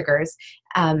refined sugars.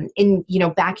 You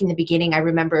know, back in the beginning, I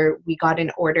remember we got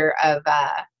an order of,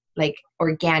 like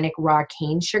organic raw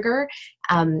cane sugar.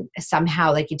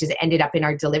 Somehow, like, it just ended up in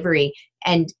our delivery.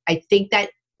 And I think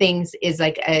that things is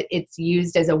like, it's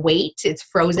used as a weight. It's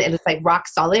frozen. It's like rock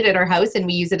solid at our house. And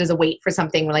we use it as a weight for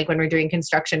something, like when we're doing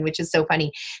construction, which is so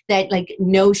funny that, like,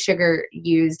 no sugar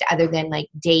used other than like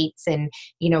dates and,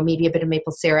 you know, maybe a bit of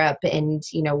maple syrup and,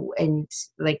 you know, and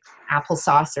like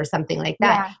applesauce or something like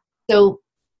that. Yeah. So,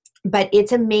 but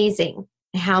it's amazing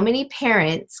how many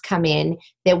parents come in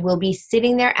that will be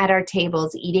sitting there at our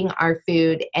tables eating our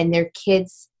food, and their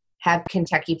kids have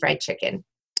Kentucky Fried Chicken.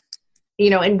 You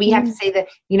know, and we have to say that,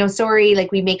 you know, sorry,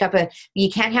 like, we make up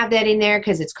you can't have that in there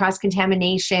because it's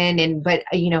cross-contamination. But,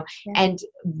 you know, and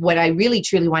what I really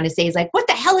truly want to say is, like, what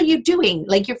the hell are you doing?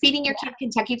 Like, you're feeding your kid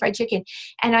Kentucky Fried Chicken.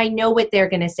 And I know what they're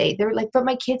going to say. They're like, but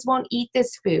my kids won't eat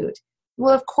this food.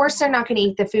 Well, of course they're not going to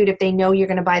eat the food if they know you're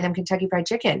going to buy them Kentucky Fried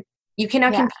Chicken. You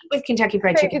cannot compete with Kentucky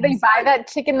Fried Chicken. Do they buy that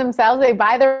chicken themselves? They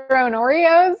buy their own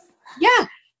Oreos? Yeah.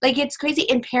 Like, it's crazy.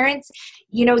 And parents,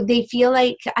 you know, they feel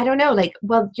like, I don't know, like,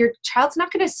 well, your child's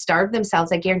not going to starve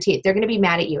themselves. I guarantee it. They're going to be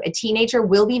mad at you. A teenager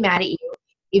will be mad at you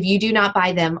if you do not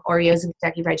buy them Oreos and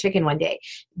Kentucky Fried Chicken one day.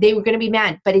 They were going to be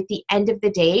mad. But at the end of the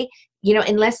day, you know,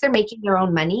 unless they're making their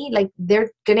own money, like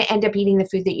they're going to end up eating the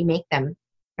food that you make them.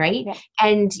 Right. Yeah.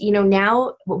 And, you know,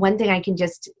 now one thing I can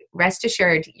just rest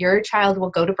assured, your child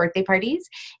will go to birthday parties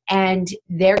and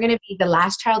they're going to be the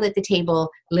last child at the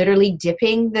table, literally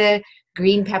dipping the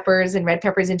green peppers and red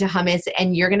peppers into hummus.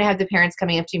 And you're going to have the parents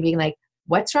coming up to you and being like,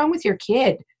 what's wrong with your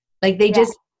kid? Like they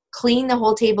just clean the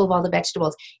whole table of all the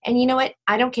vegetables. And you know what?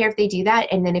 I don't care if they do that.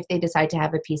 And then if they decide to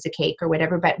have a piece of cake or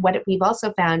whatever, but what we've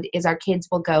also found is our kids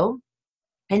will go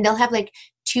and they'll have like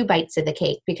 2 bites of the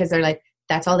cake because they're like,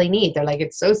 that's all they need. They're like,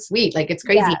 it's so sweet. Like it's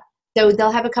crazy. Yeah. So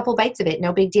they'll have a couple bites of it.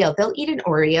 No big deal. They'll eat an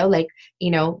Oreo. Like,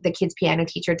 you know, the kids' piano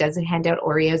teacher doesn't hand out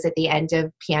Oreos at the end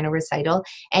of piano recital.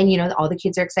 And, you know, all the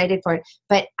kids are excited for it.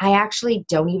 But I actually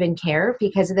don't even care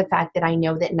because of the fact that I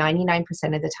know that 99%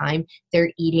 of the time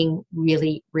they're eating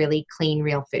really, really clean,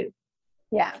 real food.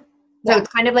 Yeah. So it's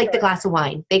kind of like the glass of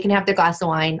wine. They can have their glass of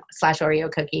wine /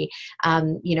 Oreo cookie,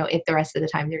 you know, if the rest of the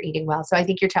time they're eating well. So I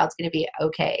think your child's going to be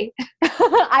okay.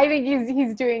 I think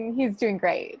he's doing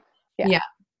great. Yeah.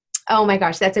 Oh my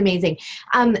gosh, that's amazing.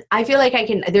 I feel like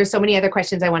there's so many other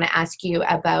questions I want to ask you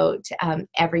about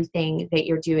everything that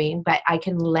you're doing, but I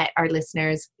can let our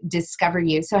listeners discover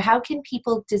you. So how can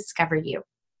people discover you?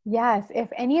 Yes. If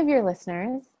any of your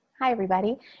listeners, hi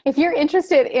everybody, if you're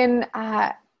interested in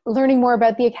learning more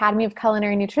about the Academy of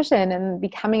Culinary Nutrition and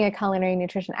becoming a culinary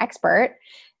nutrition expert,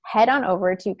 head on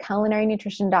over to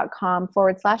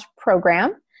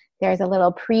culinarynutrition.com/program. There's a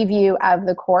little preview of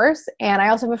the course. And I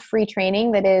also have a free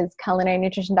training that is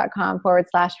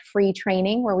culinarynutrition.com/free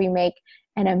training, where we make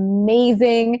an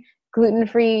amazing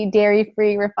gluten-free,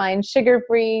 dairy-free, refined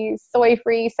sugar-free,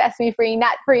 soy-free, sesame-free,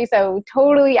 nut-free, so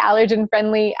totally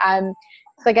allergen-friendly.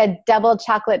 It's like a double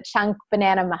chocolate chunk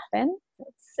banana muffin.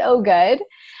 It's so good.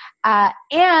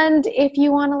 And if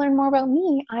you want to learn more about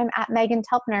me, I'm at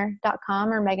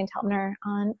megantelpner.com or Megan Telpner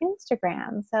on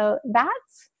Instagram. So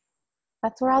that's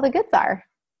where all the goods are.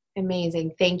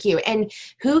 Amazing. Thank you. And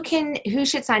who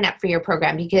should sign up for your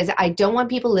program? Because I don't want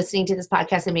people listening to this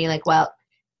podcast and being like, well,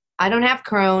 I don't have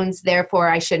Crohn's, therefore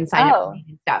I shouldn't sign up for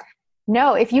any stuff.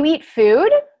 No, if you eat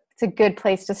food, it's a good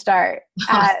place to start.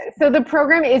 So the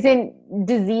program isn't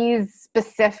disease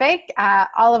specific.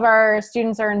 All of our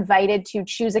students are invited to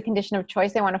choose a condition of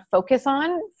choice they want to focus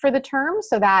on for the term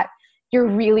so that you're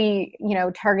really, you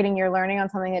know, targeting your learning on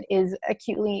something that is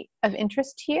acutely of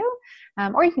interest to you.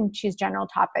 Or you can choose general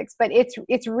topics, but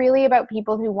it's really about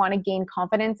people who want to gain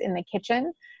confidence in the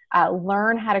kitchen,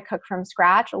 learn how to cook from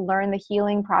scratch, learn the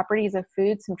healing properties of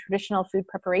food, some traditional food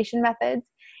preparation methods,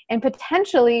 and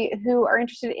potentially who are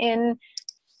interested in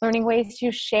learning ways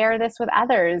to share this with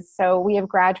others. So we have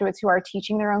graduates who are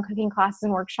teaching their own cooking classes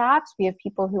and workshops. We have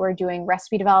people who are doing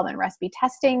recipe development, recipe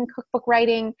testing, cookbook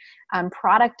writing,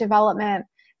 product development,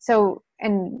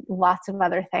 and lots of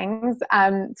other things.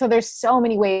 So there's so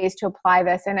many ways to apply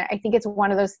this. And I think it's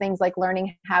one of those things like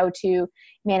learning how to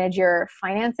manage your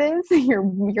finances,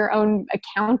 your own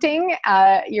accounting,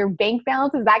 your bank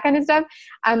balances, that kind of stuff.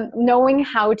 Knowing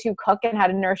how to cook and how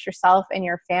to nourish yourself and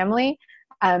your family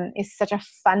is such a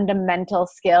fundamental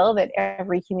skill that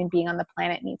every human being on the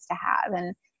planet needs to have.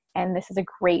 And this is a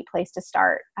great place to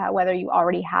start, whether you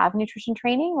already have nutrition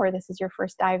training or this is your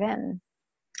first dive in.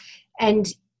 And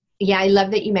yeah, I love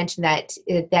that you mentioned that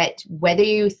whether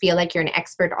you feel like you're an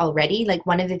expert already, like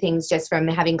one of the things just from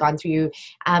having gone through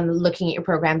looking at your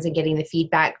programs and getting the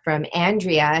feedback from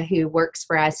Andrea, who works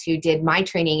for us, who did my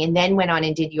training and then went on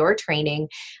and did your training.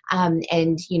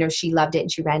 And, you know, she loved it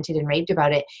and she ranted and raved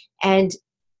about it. And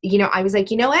you know, I was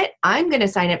like, you know what? I'm going to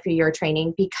sign up for your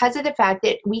training because of the fact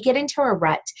that we get into a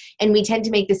rut and we tend to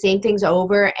make the same things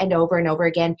over and over and over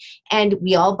again. And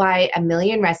we all buy a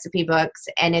million recipe books.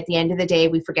 And at the end of the day,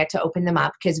 we forget to open them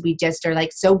up because we just are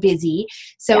like so busy.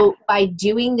 So by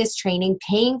doing this training,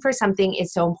 paying for something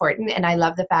is so important. And I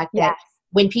love the fact that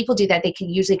when people do that, they can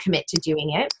usually commit to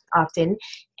doing it often.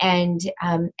 And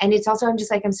it's also,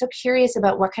 I'm so curious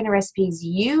about what kind of recipes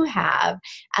you have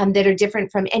that are different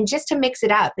from, and just to mix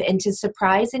it up and to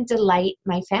surprise and delight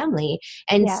my family.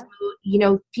 And so, you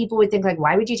know, people would think like,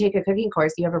 why would you take a cooking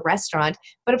course? You have a restaurant,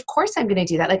 but of course I'm going to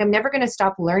do that. Like I'm never going to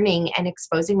stop learning and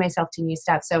exposing myself to new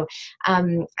stuff. So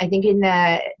I think in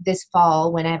this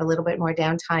fall, when I have a little bit more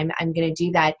downtime, I'm going to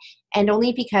do that. And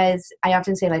only because I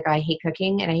often say like, I hate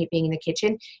cooking and I hate being in the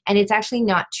kitchen. And it's actually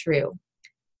not true.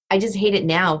 I just hate it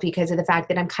now because of the fact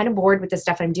that I'm kind of bored with the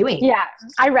stuff I'm doing. Yeah,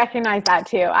 I recognize that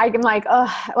too. I'm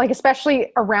like,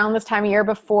 especially around this time of year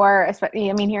before, especially,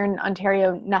 I mean, here in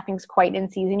Ontario, nothing's quite in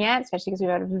season yet, especially because we've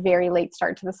had a very late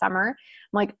start to the summer. I'm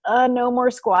like, no more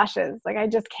squashes. Like, I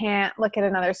just can't look at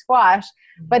another squash.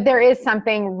 But there is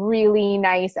something really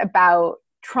nice about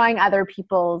trying other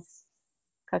people's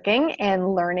cooking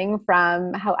and learning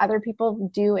from how other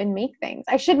people do and make things.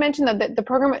 I should mention though that the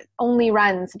program only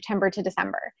runs September to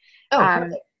December. Oh,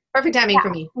 perfect timing for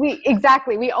me.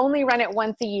 We only run it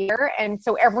once a year. And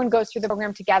so everyone goes through the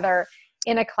program together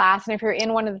in a class. And if you're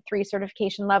in one of the 3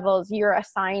 certification levels, you're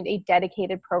assigned a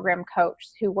dedicated program coach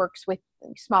who works with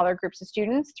smaller groups of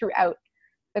students throughout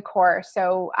the course.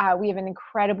 So we have an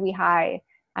incredibly high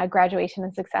graduation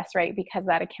and success rate because of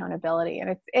that accountability.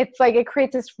 And it's like, it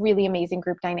creates this really amazing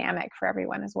group dynamic for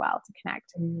everyone as well to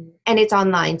connect. And it's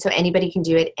online, so anybody can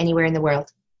do it anywhere in the world.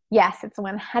 Yes, it's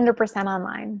 100%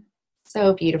 online.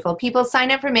 So beautiful. People, sign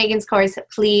up for Megan's course.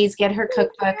 Please get her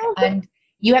cookbook. And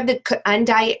you have the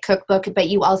Undiet cookbook, but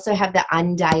you also have the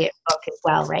Undiet book as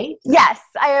well, right? Yes,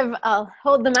 I have. I'll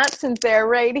hold them up since they're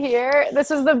right here.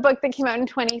 This is the book that came out in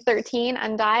 2013,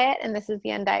 Undiet, and this is the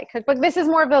Undiet cookbook. This is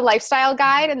more of a lifestyle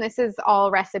guide, and this is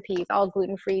all recipes, all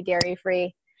gluten-free,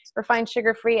 dairy-free, refined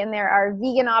sugar-free, and there are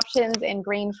vegan options and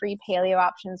grain-free paleo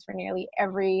options for nearly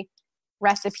every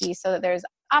recipe, so that there's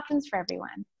options for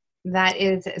everyone. That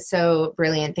is so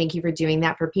brilliant. Thank you for doing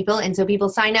that for people. And so people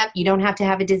sign up. You don't have to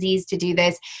have a disease to do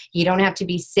this. You don't have to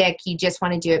be sick. You just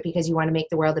want to do it because you want to make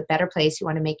the world a better place. You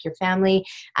want to make your family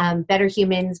better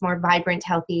humans, more vibrant,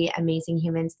 healthy, amazing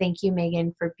humans. Thank you,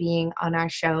 Megan, for being on our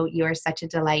show. You are such a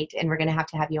delight, and we're going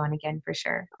to have you on again for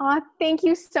sure. Thank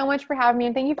you so much for having me,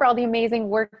 and thank you for all the amazing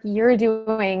work you're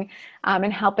doing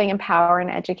and helping empower and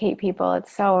educate people.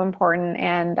 It's so important,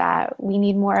 and we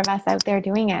need more of us out there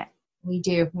doing it. We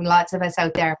do. Lots of us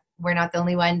out there. We're not the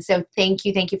only ones. So thank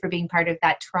you. Thank you for being part of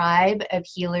that tribe of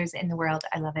healers in the world.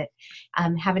 I love it.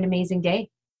 Have an amazing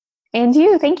day. And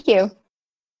you. Thank you.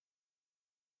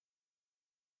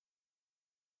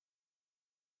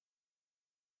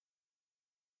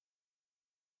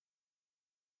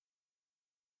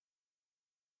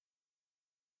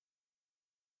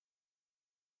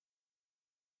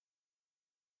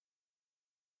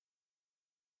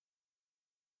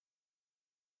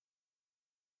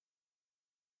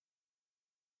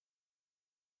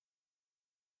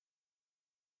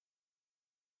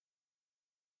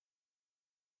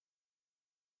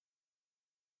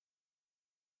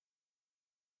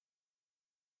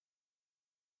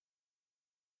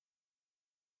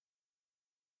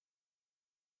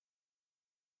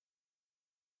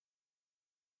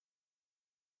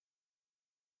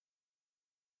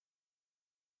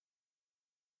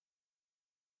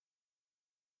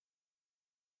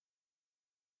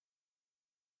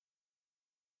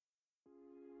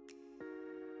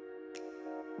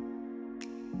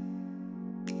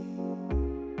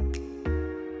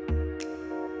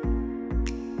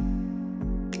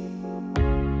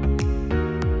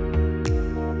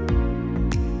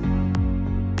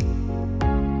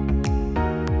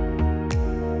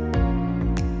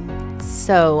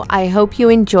 So I hope you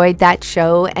enjoyed that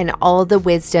show and all the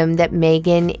wisdom that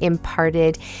Megan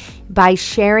imparted by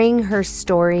sharing her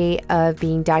story of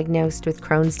being diagnosed with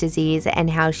Crohn's disease and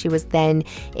how she was then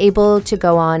able to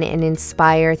go on and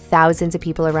inspire thousands of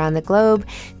people around the globe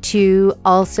to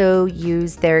also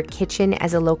use their kitchen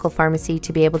as a local pharmacy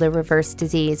to be able to reverse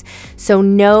disease. So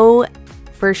know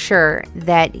for sure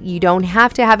that you don't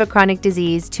have to have a chronic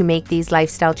disease to make these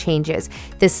lifestyle changes.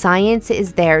 The science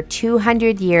is there,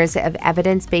 200 years of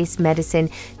evidence-based medicine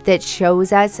that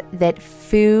shows us that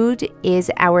food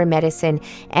is our medicine,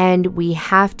 and we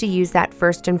have to use that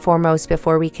first and foremost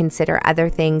before we consider other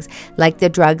things like the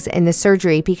drugs and the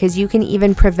surgery, because you can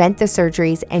even prevent the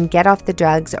surgeries and get off the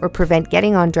drugs or prevent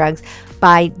getting on drugs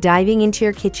by diving into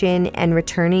your kitchen and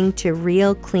returning to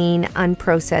real, clean,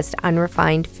 unprocessed,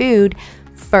 unrefined food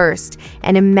first.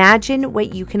 And imagine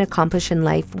what you can accomplish in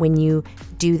life when you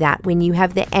do that, when you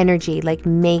have the energy like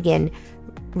Megan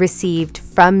received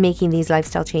from making these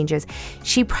lifestyle changes.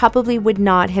 She probably would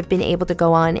not have been able to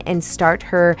go on and start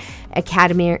her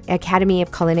Academy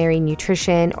of Culinary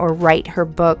Nutrition or write her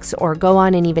books or go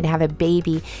on and even have a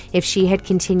baby if she had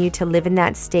continued to live in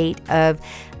that state of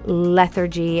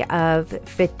lethargy, of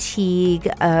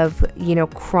fatigue, of,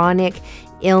 chronic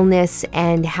illness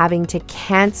and having to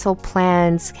cancel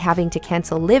plans, having to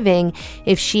cancel living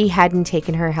if she hadn't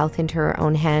taken her health into her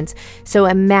own hands. So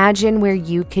imagine where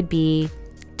you could be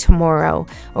tomorrow,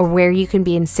 or where you can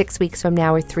be in 6 weeks from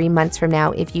now or 3 months from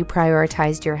now if you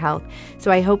prioritized your health.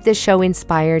 So I hope this show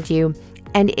inspired you.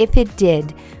 And if it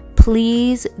did,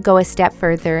 please go a step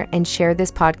further and share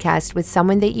this podcast with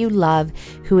someone that you love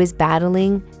who is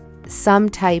battling some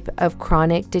type of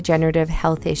chronic degenerative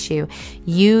health issue.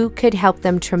 You could help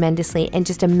them tremendously. And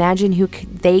just imagine who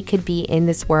they could be in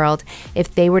this world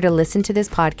if they were to listen to this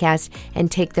podcast and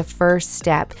take the first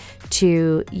step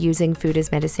to using food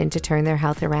as medicine to turn their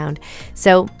health around.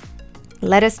 So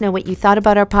let us know what you thought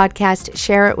about our podcast.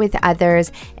 Share it with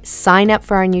others. Sign up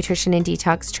for our nutrition and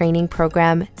detox training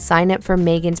program. Sign up for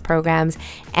Megan's programs.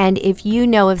 And if you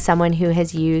know of someone who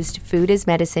has used food as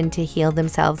medicine to heal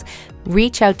themselves,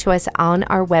 reach out to us on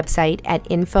our website at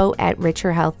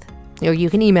info@richerhealth. Or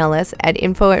you can email us at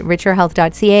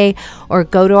info@richerhealth.ca, or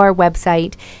go to our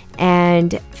website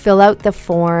and fill out the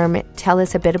form. Tell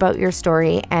us a bit about your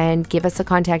story and give us the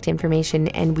contact information,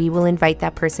 and we will invite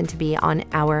that person to be on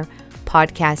our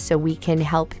podcast so we can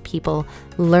help people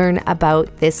learn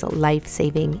about this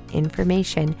life-saving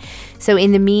information. So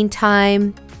in the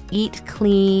meantime, eat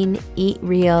clean, eat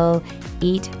real,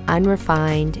 eat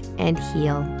unrefined, and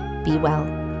heal. Be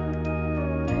well.